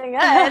felt really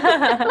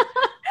good.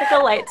 It's a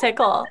light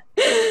tickle.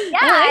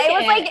 Yeah, it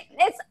was like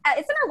it's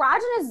an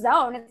erogenous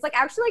zone. It's like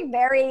actually like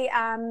very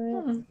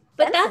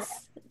but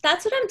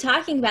that's what I'm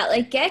talking about.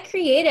 Like, get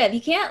creative.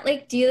 You can't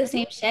like do the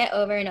same shit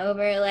over and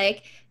over.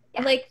 Like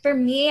for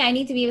me, I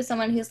need to be with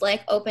someone who's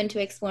like open to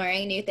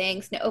exploring new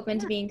things, open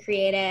to being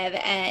creative,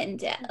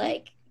 and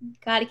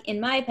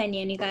in my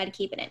opinion, you got to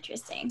keep it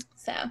interesting.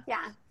 So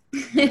yeah.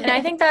 And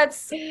I think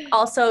that's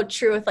also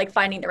true with like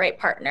finding the right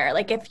partner.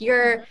 Like if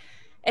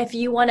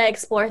you want to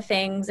explore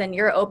things and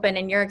you're open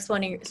and you're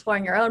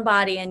exploring your own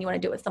body and you want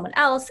to do it with someone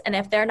else, and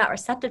if they're not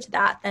receptive to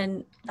that,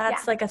 then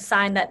that's like a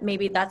sign that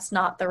maybe that's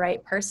not the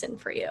right person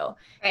for you.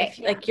 Right.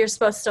 Like you're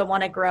supposed to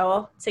want to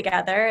grow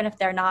together, and if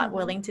they're not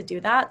willing to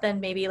do that, then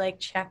maybe like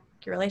check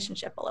your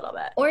relationship a little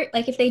bit. Or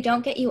like if they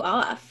don't get you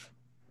off,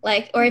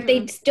 like, or if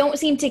they don't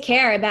seem to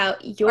care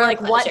about your like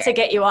pleasure. Want to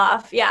get you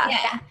off.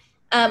 Yeah.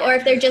 Or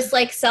if they're just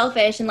like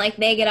selfish and like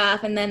they get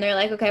off and then they're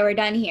like, okay, we're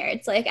done here.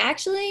 It's like,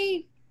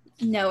 actually,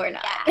 no, we're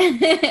not.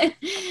 Yeah.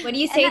 What do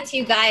you say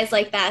to guys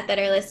like that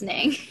are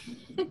listening?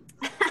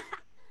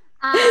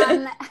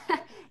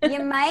 You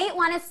might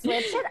want to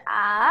switch it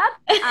up.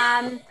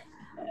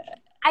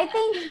 I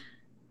think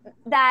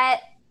that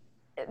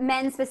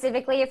men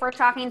specifically, if we're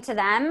talking to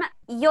them,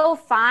 you'll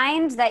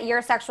find that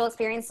your sexual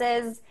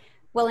experiences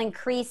will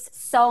increase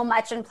so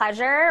much in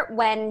pleasure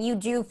when you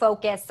do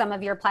focus some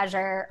of your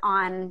pleasure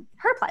on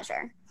her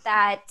pleasure.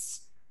 That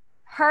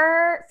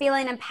her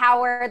feeling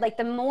empowered, like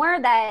the more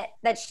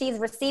that she's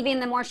receiving,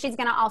 the more she's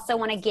going to also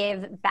want to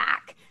give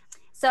back.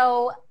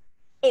 So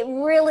it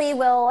really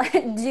will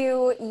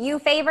do you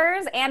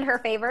favors and her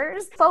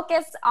favors.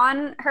 Focus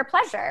on her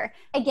pleasure.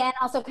 Again,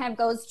 also kind of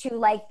goes to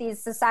like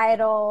these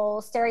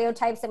societal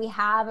stereotypes that we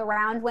have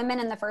around women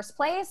in the first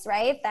place,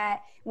 right?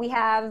 That we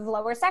have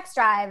lower sex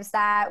drives,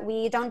 that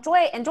we don't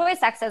enjoy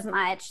sex as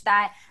much,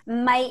 that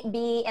might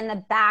be in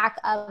the back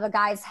of a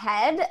guy's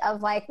head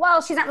of like,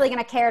 well, she's not really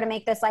going to care to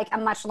make this like a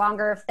much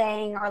longer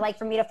thing, or like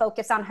for me to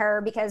focus on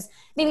her because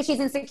maybe she's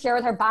insecure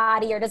with her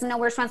body or doesn't know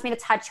where she wants me to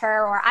touch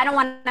her, or I don't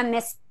want to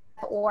miss,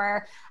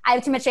 or I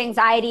have too much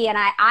anxiety and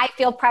I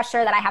feel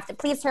pressure that I have to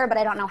please her, but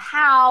I don't know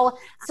how.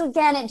 So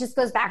again, it just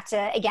goes back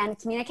to, again,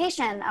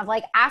 communication of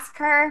like, ask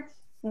her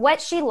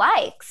what she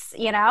likes,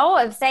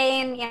 of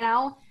saying,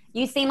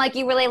 you seem like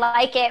you really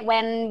like it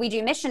when we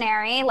do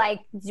missionary.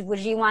 Like, would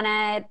you want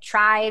to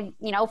try,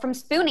 from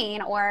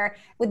spooning or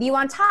with you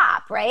on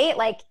top, right?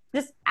 Like,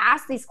 just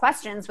ask these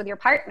questions with your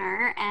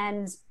partner.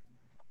 And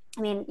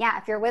I mean, yeah,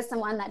 if you're with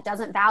someone that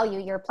doesn't value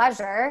your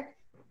pleasure,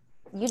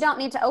 you don't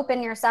need to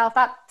open yourself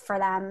up for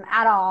them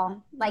at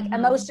all. Like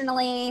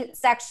emotionally,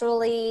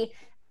 sexually,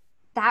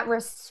 that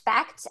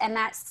respect and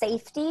that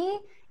safety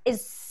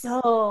is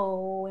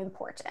so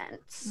important.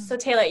 So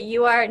Taylor,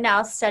 you are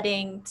now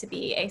studying to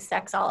be a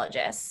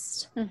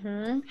sexologist.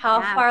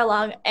 How far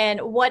along, and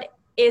what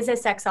is a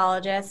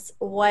sexologist?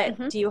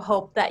 What do you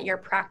hope that your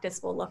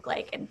practice will look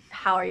like, and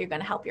how are you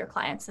going to help your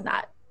clients in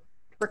that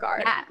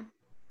regard?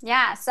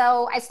 Yeah.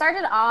 So I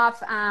started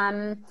off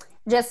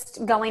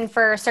just going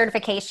for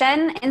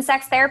certification in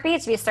sex therapy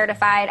to be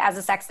certified as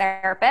a sex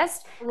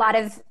therapist. A lot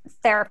of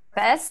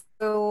therapists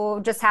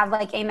who just have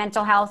like a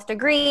mental health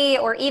degree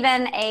or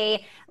even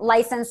a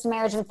licensed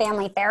marriage and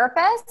family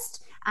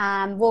therapist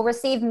will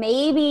receive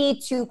maybe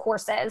 2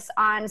 courses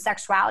on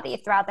sexuality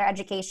throughout their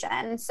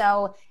education.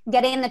 So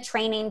getting the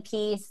training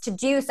piece to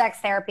do sex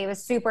therapy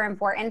was super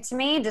important to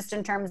me, just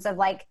in terms of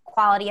like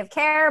quality of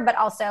care, but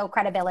also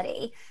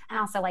credibility. And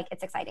also like,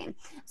 it's exciting.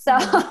 So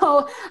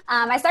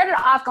I started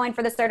off going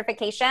for the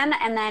certification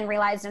and then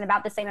realized in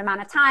about the same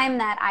amount of time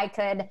that I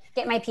could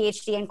get my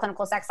PhD in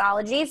clinical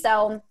sexology.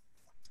 So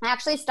I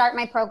actually start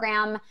my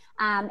program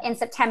in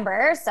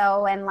September,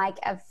 so in like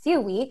a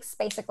few weeks,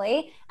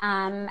 basically,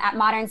 at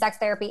Modern Sex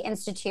Therapy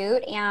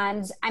Institute.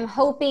 And I'm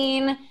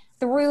hoping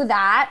through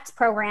that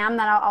program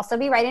that I'll also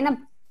be writing a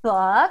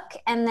book.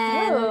 And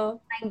then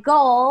my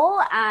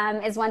goal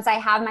is once I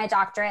have my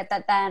doctorate,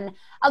 that then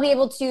I'll be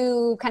able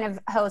to kind of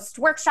host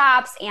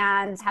workshops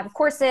and have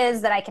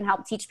courses that I can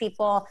help teach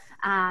people,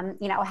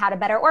 how to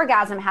better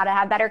orgasm, how to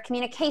have better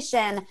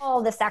communication,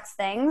 all the sex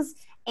things.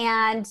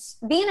 And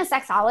being a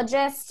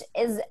sexologist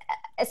is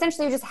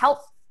essentially just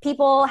help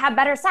people have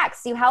better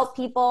sex. You help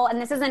people,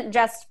 and this isn't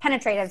just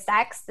penetrative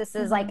sex. This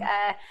is like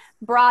a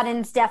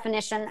broadened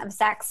definition of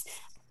sex.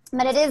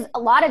 But it is, a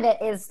lot of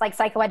it is like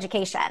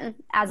psychoeducation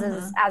as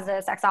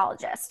a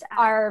sexologist.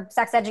 Our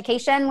sex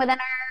education within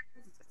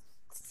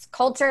our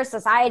culture,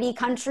 society,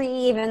 country,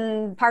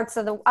 even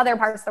other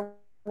parts of the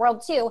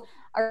world too,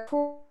 are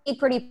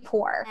pretty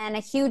poor. And a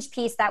huge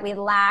piece that we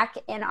lack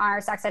in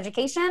our sex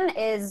education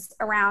is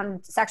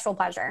around sexual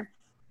pleasure.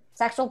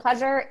 Sexual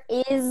pleasure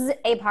is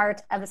a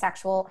part of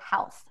sexual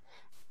health.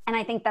 And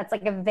I think that's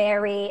like a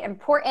very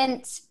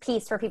important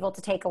piece for people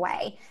to take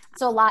away.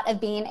 So a lot of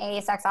being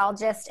a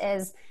sexologist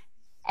is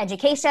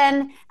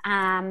education,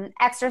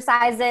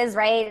 exercises,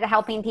 right?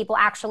 Helping people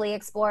actually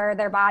explore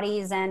their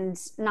bodies and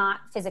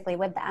not physically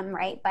with them,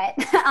 right? But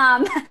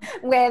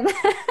with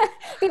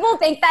people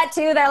think that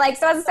too. They're like,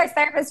 so as a sex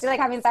therapist, you're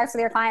like having sex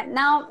with your client.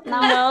 No,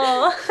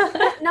 not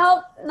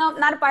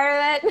a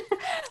part of it.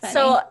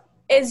 So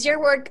is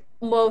your work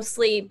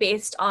mostly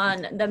based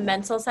on the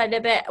mental side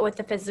of it with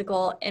the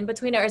physical in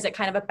between, or is it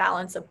kind of a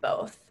balance of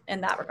both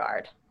in that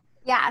regard?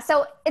 Yeah,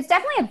 so it's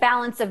definitely a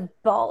balance of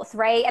both,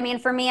 right? I mean,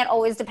 for me, it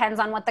always depends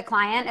on what the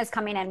client is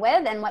coming in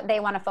with and what they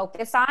want to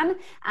focus on.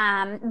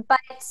 But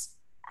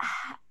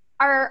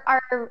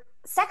our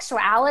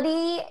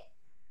sexuality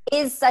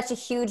is such a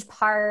huge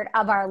part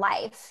of our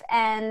life.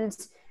 And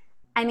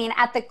I mean,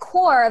 at the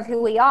core of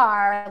who we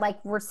are,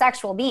 like, we're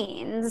sexual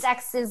beings.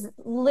 Sex is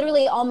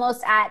literally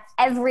almost at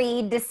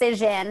every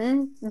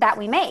decision that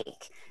we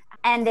make.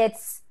 And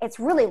it's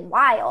really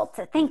wild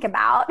to think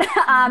about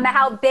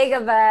how big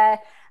of a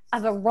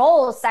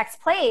role sex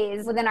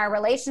plays within our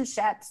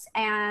relationships.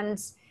 And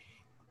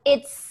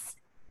it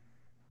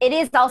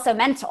is also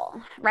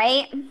mental,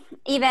 right?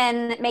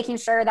 Even making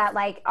sure that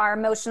like our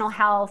emotional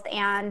health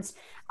and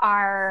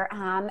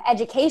our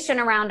education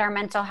around our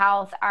mental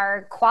health,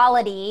 our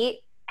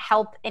quality,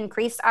 help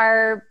increase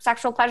our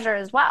sexual pleasure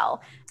as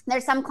well.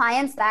 There's some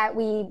clients that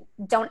we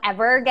don't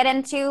ever get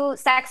into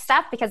sex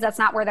stuff because that's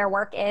not where their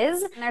work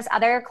is. And there's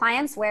other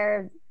clients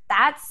where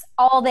that's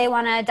all they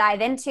want to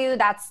dive into.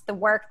 That's the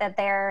work that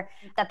they're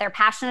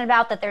passionate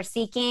about, that they're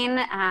seeking.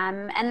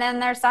 And then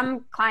there's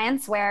some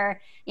clients where,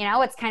 you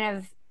know, it's kind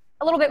of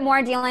a little bit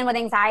more dealing with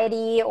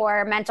anxiety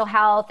or mental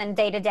health and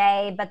day to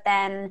day. But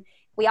then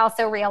we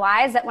also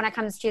realize that when it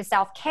comes to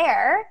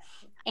self-care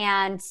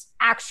and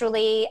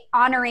actually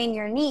honoring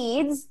your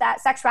needs,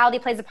 that sexuality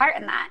plays a part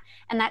in that.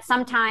 And that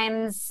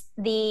sometimes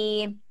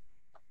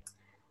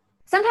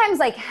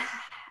like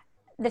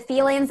the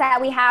feelings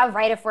that we have,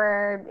 right, if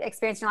we're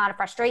experiencing a lot of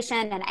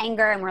frustration and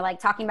anger and we're like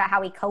talking about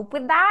how we cope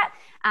with that,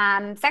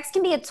 sex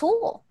can be a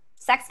tool.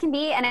 Sex can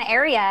be an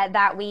area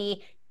that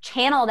we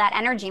channel that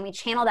energy and we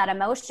channel that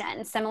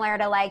emotion, similar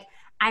to like,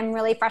 I'm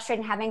really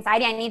frustrated and have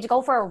anxiety, I need to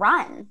go for a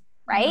run,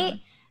 right?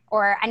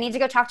 Or I need to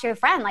go talk to a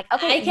friend. Like,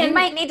 okay, you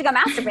might need to go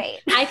masturbate.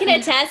 I can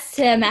attest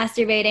to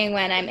masturbating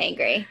when I'm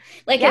angry.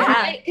 Like,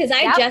 because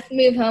I just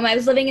moved home. I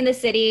was living in the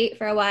city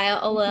for a while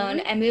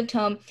alone. I moved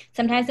home.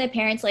 Sometimes my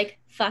parents like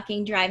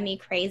fucking drive me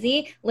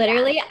crazy.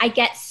 Literally, I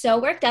get so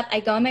worked up. I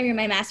go in my room,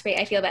 I masturbate,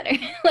 I feel better.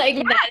 Like,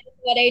 that is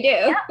what I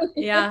do.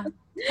 Yeah.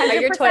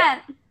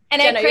 100%.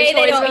 And I pray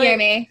they don't hear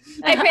me.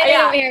 I pray they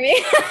don't hear me.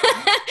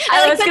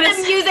 I like put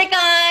the music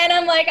on.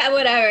 I'm like,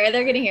 whatever.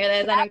 They're going to hear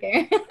this. I don't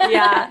care.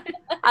 Yeah.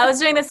 I was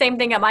doing the same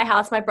thing at my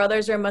house. My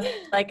brother's room was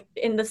like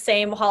in the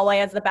same hallway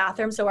as the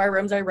bathroom. So our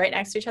rooms are right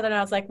next to each other. And I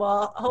was like,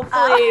 well,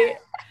 hopefully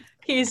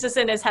he's just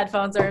in his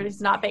headphones or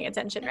he's not paying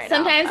attention right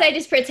Sometimes now. I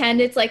just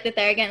pretend it's like the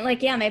Theragun.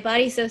 Like, yeah, my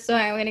body's so sore.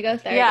 I'm going to go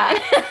Theragun.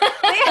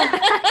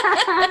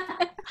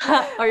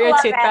 Yeah. Or your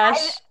toothbrush.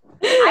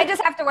 I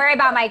just have to worry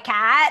about my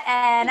cat.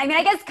 And I mean,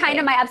 I guess kind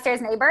of my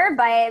upstairs neighbor,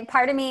 but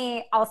part of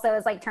me also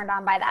is like turned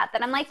on by that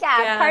I'm like,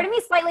 part of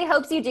me slightly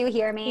hopes you do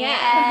hear me.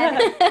 And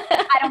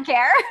I don't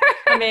care.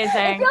 Amazing.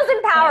 It feels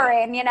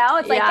empowering, you know?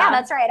 It's like,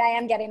 that's right. I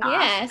am getting off.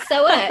 Yeah.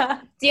 So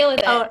what? Deal with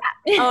it.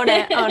 Own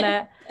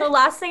it. The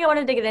last thing I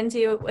wanted to get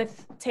into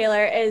with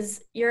Taylor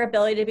is your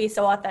ability to be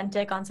so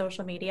authentic on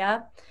social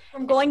media.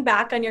 From going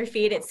back on your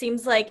feed, it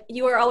seems like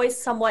you were always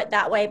somewhat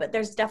that way, but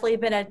there's definitely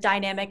been a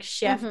dynamic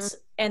shift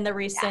in the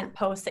recent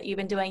posts that you've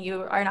been doing.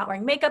 You are not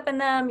wearing makeup in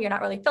them. You're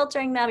not really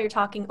filtering them. You're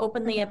talking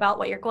openly about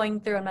what you're going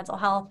through and mental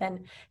health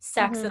and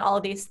sex and all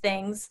of these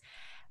things.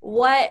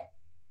 What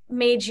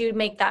made you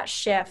make that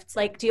shift?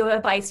 Like, do you have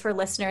advice for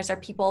listeners or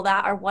people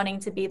that are wanting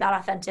to be that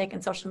authentic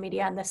in social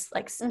media in this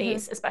like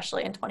space,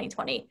 especially in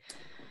 2020?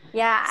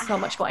 Yeah. So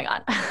much going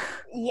on.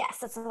 Yes,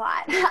 it's a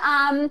lot.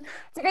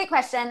 It's a great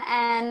question.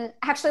 And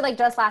actually, like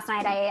just last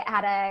night, I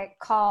had a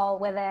call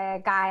with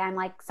a guy I'm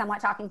like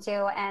somewhat talking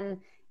to, and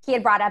he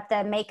had brought up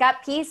the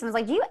makeup piece and was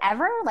like, do you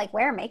ever like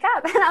wear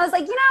makeup? And I was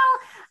like, you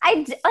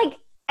know,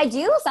 I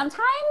do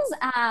sometimes.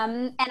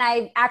 And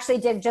I actually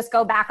did just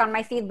go back on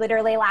my feed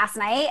literally last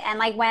night and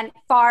like went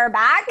far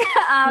back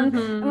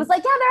and was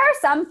like, yeah, there are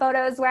some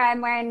photos where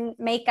I'm wearing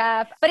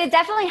makeup, but it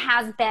definitely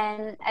has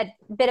been a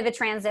bit of a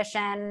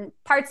transition.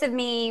 Parts of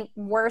me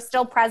were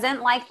still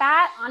present like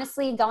that.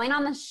 Honestly, going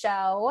on the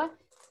show,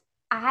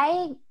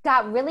 I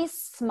got really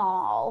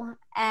small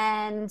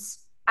and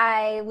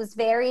I was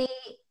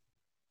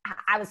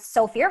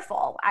so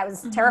fearful. I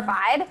was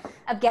terrified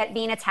of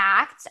being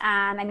attacked.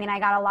 I mean, I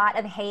got a lot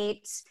of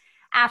hate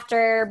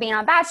after being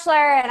on Bachelor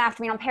and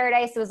after being on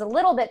Paradise. It was a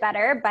little bit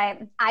better, but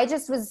I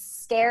just was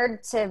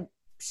scared to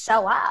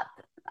show up.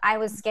 I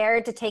was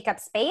scared to take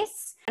up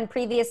space. And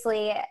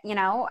previously, you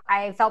know,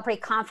 I felt pretty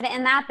confident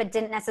in that, but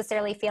didn't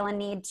necessarily feel a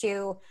need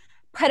to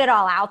put it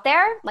all out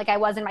there like I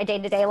was in my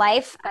day-to-day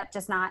life, but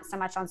just not so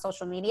much on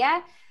social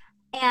media.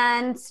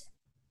 And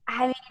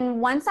I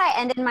mean, once I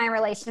ended my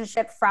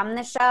relationship from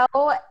the show,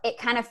 it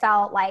kind of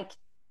felt like,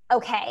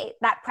 okay,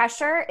 that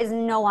pressure is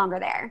no longer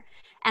there.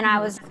 And I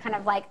was just kind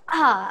of like,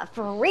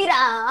 freedom.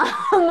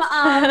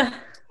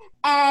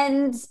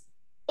 And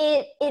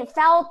it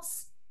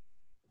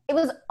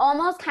was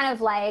almost kind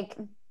of like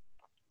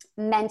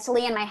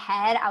mentally in my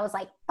head, I was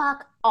like,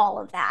 fuck all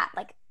of that.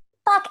 Like,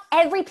 fuck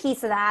every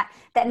piece of that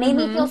made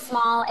me feel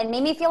small and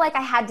made me feel like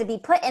I had to be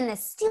put in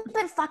this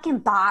stupid fucking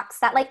box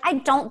that like I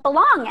don't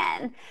belong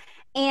in.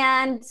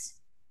 And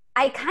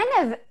I kind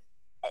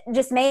of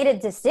just made a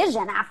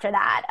decision after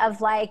that of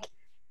like,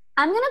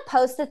 I'm going to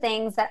post the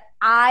things that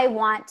I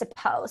want to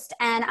post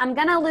and I'm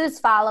going to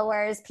lose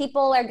followers.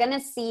 People are going to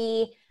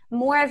see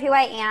more of who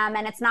I am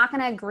and it's not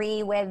going to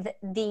agree with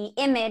the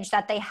image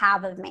that they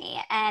have of me.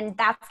 And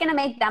that's going to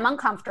make them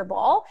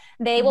uncomfortable.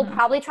 They will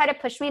probably try to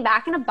push me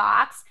back in a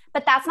box,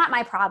 but that's not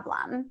my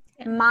problem.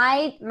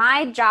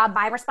 My job,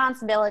 my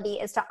responsibility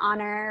is to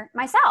honor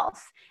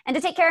myself and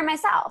to take care of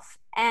myself.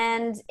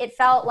 And it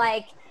felt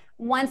like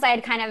once I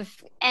had kind of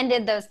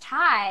ended those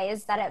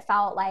ties that it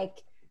felt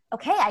like,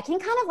 okay, I can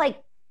kind of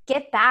like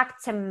get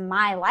back to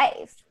my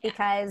life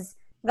because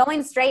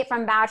going straight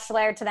from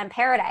Bachelor to then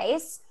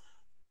Paradise,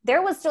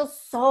 there was still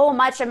so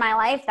much of my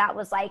life that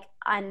was like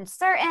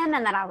uncertain.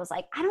 And then I was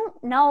like, I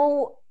don't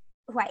know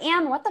who I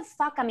am, what the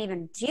fuck I'm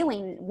even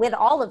doing with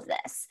all of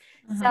this.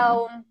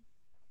 So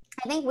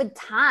I think with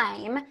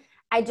time,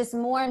 I just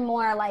more and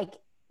more like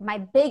my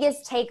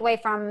biggest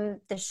takeaway from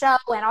the show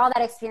and all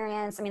that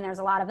experience, I mean, there's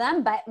a lot of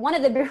them, but one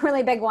of the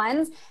really big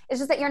ones is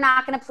just that you're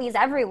not going to please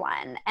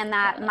everyone. And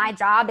that my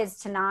job is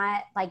to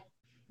not like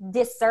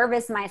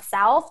disservice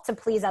myself to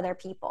please other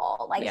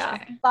people. Like,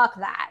 fuck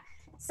that.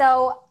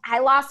 So I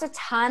lost a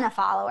ton of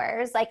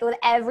followers, like with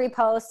every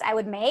post I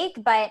would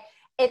make, but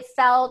it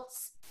felt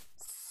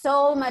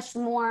so much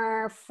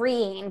more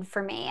freeing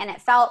for me. And it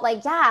felt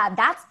like,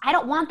 I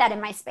don't want that in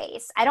my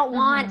space. I don't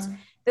want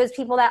those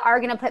people that are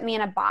going to put me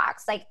in a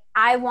box. Like,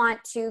 I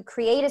want to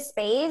create a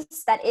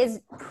space that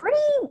is pretty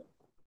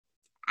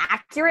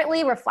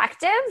accurately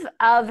reflective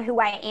of who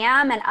I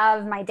am and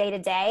of my day to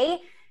day,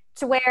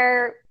 to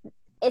where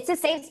it's a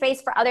safe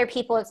space for other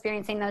people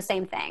experiencing those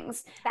same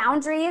things.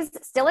 Boundaries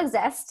still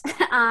exist.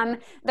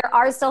 There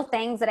are still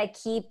things that I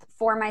keep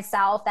for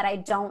myself that I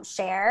don't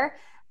share,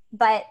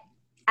 but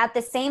at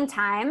the same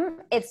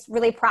time, it's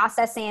really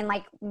processing,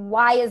 like,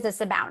 why is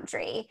this a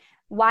boundary?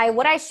 Why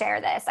would I share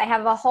this? I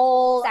have a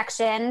whole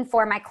section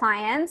for my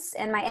clients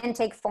in my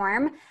intake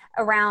form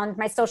around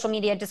my social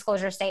media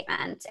disclosure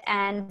statement.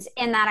 And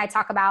in that, I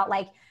talk about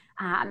like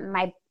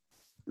my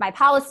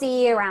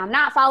policy around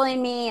not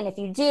following me. And if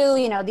you do,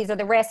 you know, these are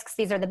the risks,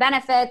 these are the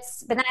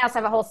benefits. But then I also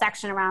have a whole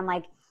section around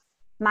like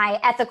my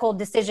ethical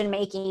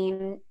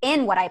decision-making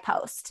in what I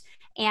post.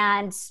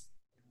 And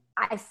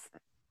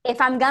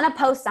if I'm going to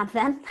post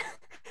something,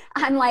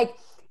 I'm like,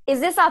 is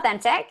this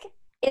authentic?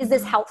 Is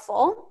this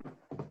helpful?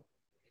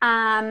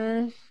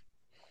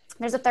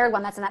 There's a third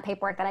one that's in that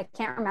paperwork that I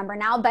can't remember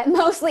now, but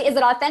mostly, is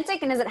it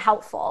authentic and is it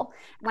helpful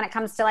when it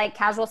comes to like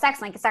casual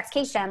sex, like a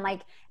sexcation?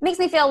 Like, it makes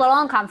me feel a little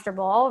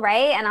uncomfortable,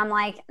 right? And I'm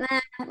like,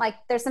 like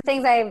there's some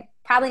things I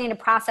probably need to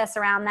process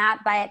around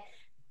that, but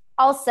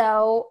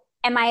also,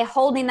 am I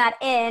holding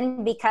that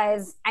in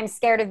because I'm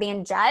scared of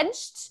being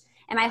judged?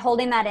 Am I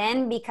holding that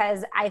in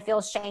because I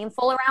feel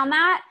shameful around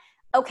that?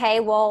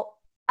 Okay, well,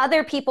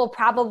 other people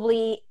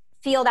probably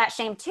feel that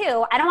shame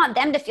too. I don't want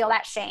them to feel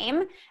that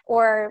shame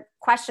or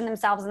question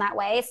themselves in that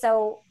way.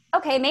 So,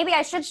 okay, maybe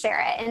I should share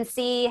it and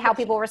see how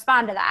people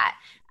respond to that.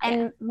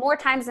 And more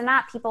times than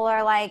not, people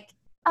are like,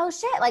 oh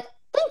shit, like,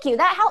 thank you,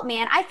 that helped me.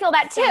 And I feel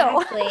that too.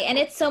 Exactly. And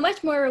it's so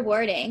much more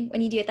rewarding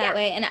when you do it that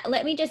way. And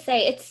let me just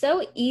say, it's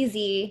so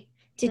easy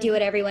to do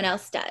what everyone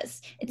else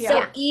does. It's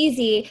so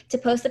easy to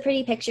post the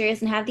pretty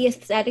pictures and have the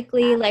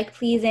aesthetically like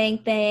pleasing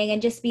thing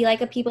and just be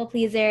like a people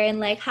pleaser and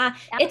like,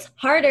 it's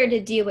harder to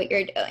do what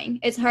you're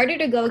doing. It's harder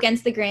to go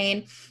against the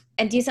grain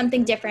and do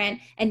something different,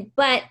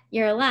 but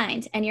you're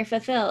aligned and you're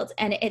fulfilled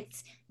and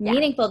it's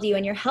meaningful to you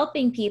and you're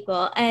helping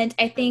people. And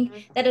I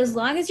think that as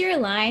long as you're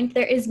aligned,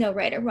 there is no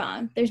right or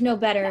wrong. There's no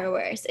better or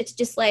worse. It's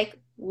just like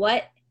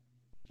what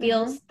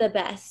feels the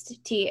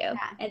best to you.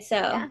 And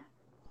so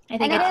I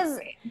think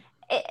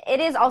it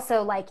is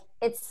also like,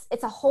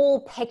 it's a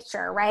whole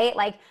picture, right?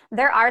 Like,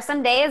 there are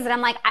some days that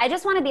I'm like, I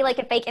just want to be like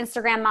a fake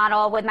Instagram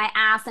model with my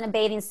ass in a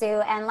bathing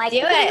suit and like,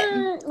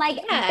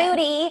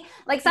 booty.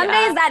 Like some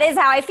days that is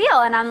how I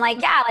feel. And I'm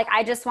like, like,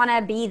 I just want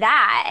to be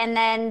that. And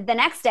then the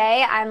next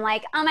day I'm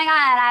like, oh my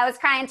God, I was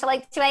crying till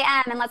like 2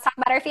 a.m. and let's talk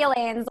about our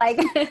feelings. Like,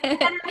 and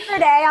another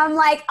day I'm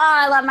like, oh,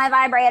 I love my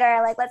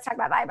vibrator. Like, let's talk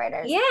about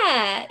vibrators.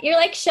 Yeah. You're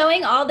like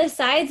showing all the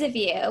sides of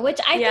you,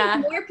 which I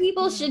think more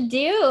people should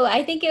do.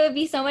 I think it would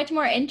be so much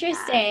more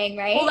interesting,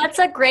 right? Well, that's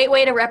a great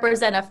way to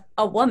represent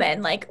a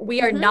woman. Like, we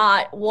are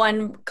not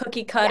one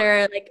cookie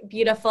cutter, like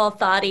beautiful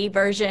thoughty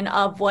version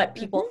of what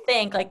people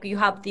think. Like, you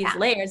have these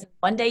layers.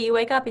 One day you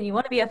wake up and you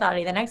want to be a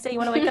thoughty. The next day you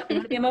want to wake up and you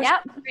want to be emotional.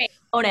 Great,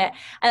 own it.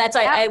 And that's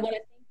why I want to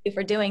thank you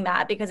for doing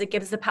that, because it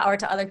gives the power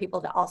to other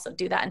people to also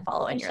do that and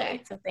follow in your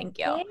lead. So thank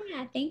you.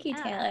 Yeah, thank you,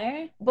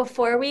 Taylor.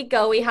 Before we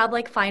go, we have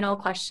like final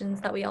questions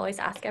that we always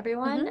ask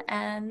everyone,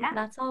 and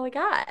that's all we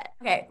got.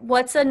 Okay,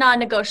 what's a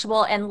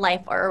non-negotiable in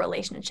life or a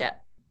relationship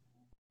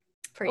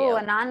for you? Oh,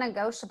 a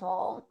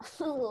non-negotiable.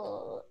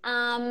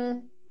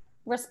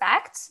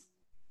 Respect.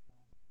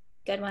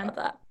 Good one. Love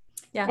that.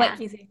 Yeah,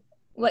 easy.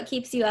 What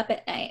keeps you up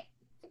at night?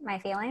 My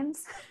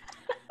feelings.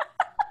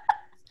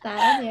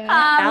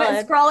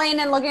 Scrolling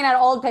and looking at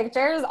old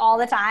pictures all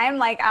the time.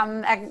 Like,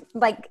 I'm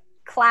like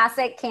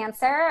classic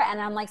Cancer, and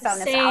I'm like so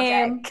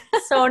nostalgic.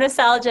 So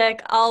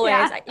nostalgic, always.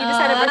 You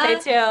just had a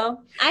birthday too.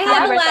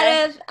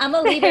 I'm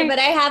a Libra, but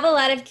I have a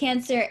lot of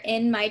Cancer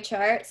in my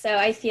chart, so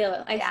I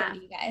feel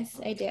you guys.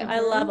 I do. I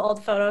love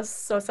old photos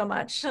so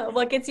much.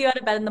 What gets you out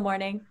of bed in the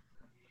morning?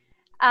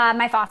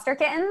 My foster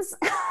kittens.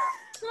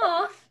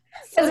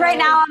 Because right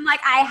now I'm like,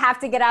 I have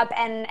to get up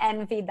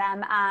and feed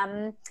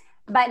them.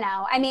 But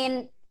no, I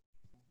mean,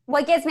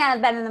 what gets me out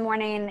of bed in the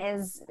morning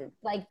is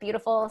like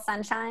beautiful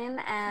sunshine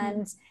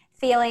and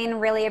feeling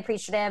really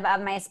appreciative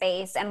of my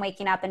space, and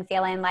waking up and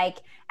feeling like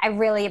I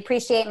really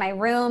appreciate my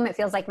room. It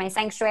feels like my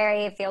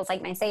sanctuary. It feels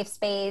like my safe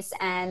space,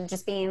 and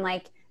just being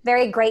like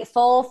very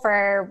grateful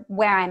for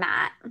where I'm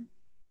at.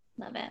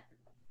 Love it.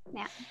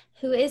 Yeah.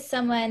 Who is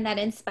someone that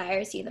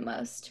inspires you the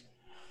most?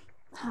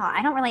 Oh,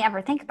 I don't really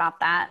ever think about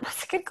that.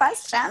 That's a good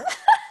question.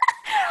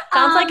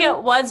 Sounds like it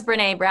was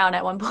Brene Brown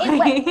at one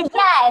point.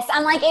 Yes,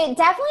 I'm like, it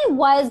definitely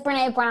was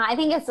Brene Brown. I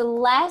think it's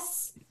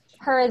less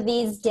her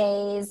these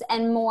days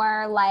and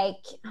more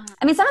like,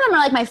 I mean, some of them are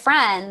like my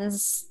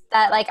friends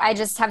that like I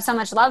just have so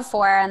much love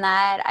for, and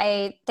that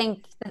I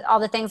think all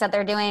the things that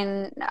they're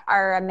doing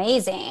are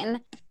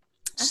amazing.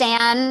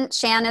 Shan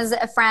is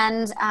a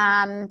friend,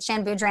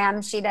 Shan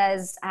Boudram. She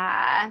does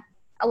a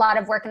lot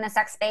of work in the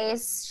sex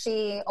space.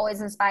 She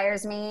always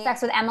inspires me.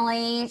 Sex with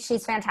Emily,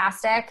 she's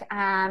fantastic,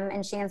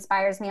 and she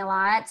inspires me a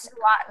lot.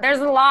 There's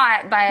a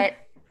lot, but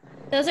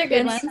those are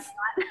good ones.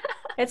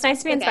 It's nice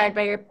to be inspired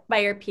by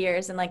your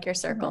peers and like your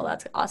circle.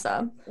 That's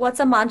awesome. What's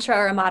a mantra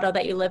or a motto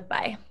that you live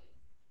by?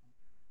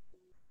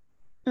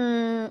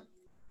 Don't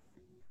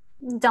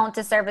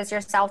disservice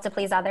yourself to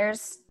please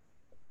others.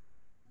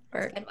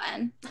 Good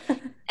one.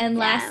 And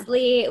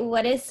lastly,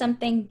 what is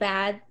something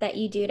bad that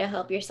you do to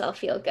help yourself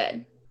feel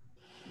good?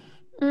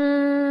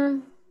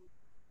 Chew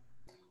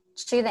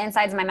the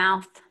insides of my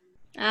mouth.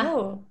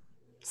 Oh,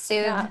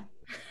 soothe.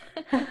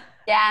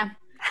 Yeah.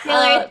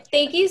 Taylor,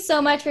 thank you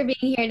so much for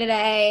being here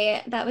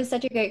today. That was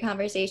such a great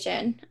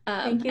conversation.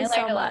 Thank you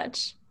so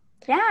much.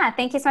 Yeah,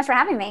 thank you so much for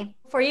having me.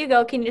 Before you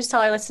go, can you just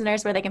tell our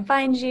listeners where they can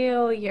find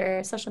you,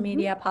 your social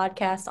media,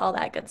 podcast, all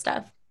that good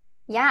stuff?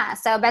 Yeah,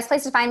 so best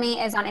place to find me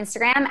is on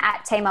Instagram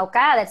at Taymocha.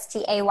 That's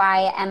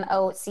Taymocha.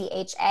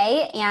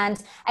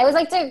 And I always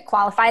like to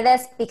qualify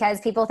this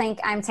because people think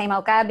I'm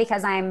Taymocha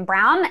because I'm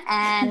brown,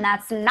 and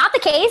that's not the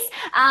case.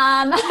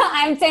 I'm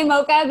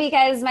Taymocha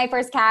because my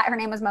first cat, her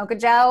name was Mocha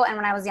Joe, and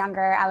when I was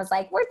younger, I was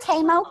like, we're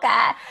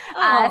Taymocha.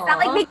 It's not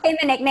like became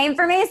a nickname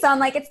for me, so I'm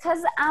like, it's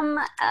because I'm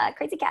a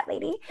crazy cat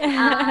lady.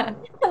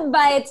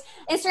 But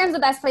Instagram's the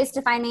best place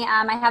to find me.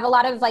 I have a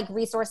lot of like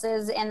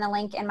resources in the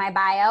link in my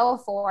bio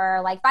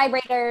for like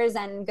vibrators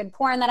and good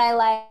porn that I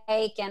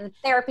like, and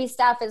therapy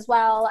stuff as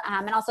well,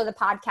 and also the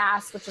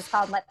podcast, which is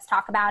called Let's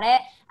Talk About It.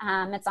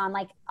 It's on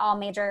like all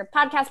major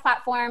podcast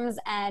platforms,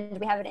 and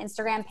we have an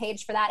Instagram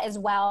page for that as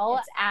well.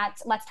 It's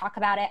at Let's Talk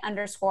About It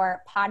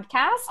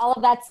 _podcast. All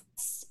of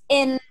that's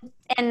in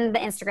the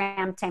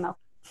Instagram Tamo.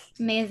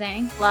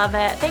 Amazing. Love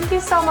it. Thank you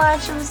so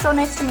much. It was so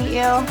nice to meet you.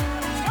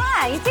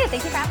 Yeah, you too.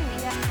 Thank you for having me.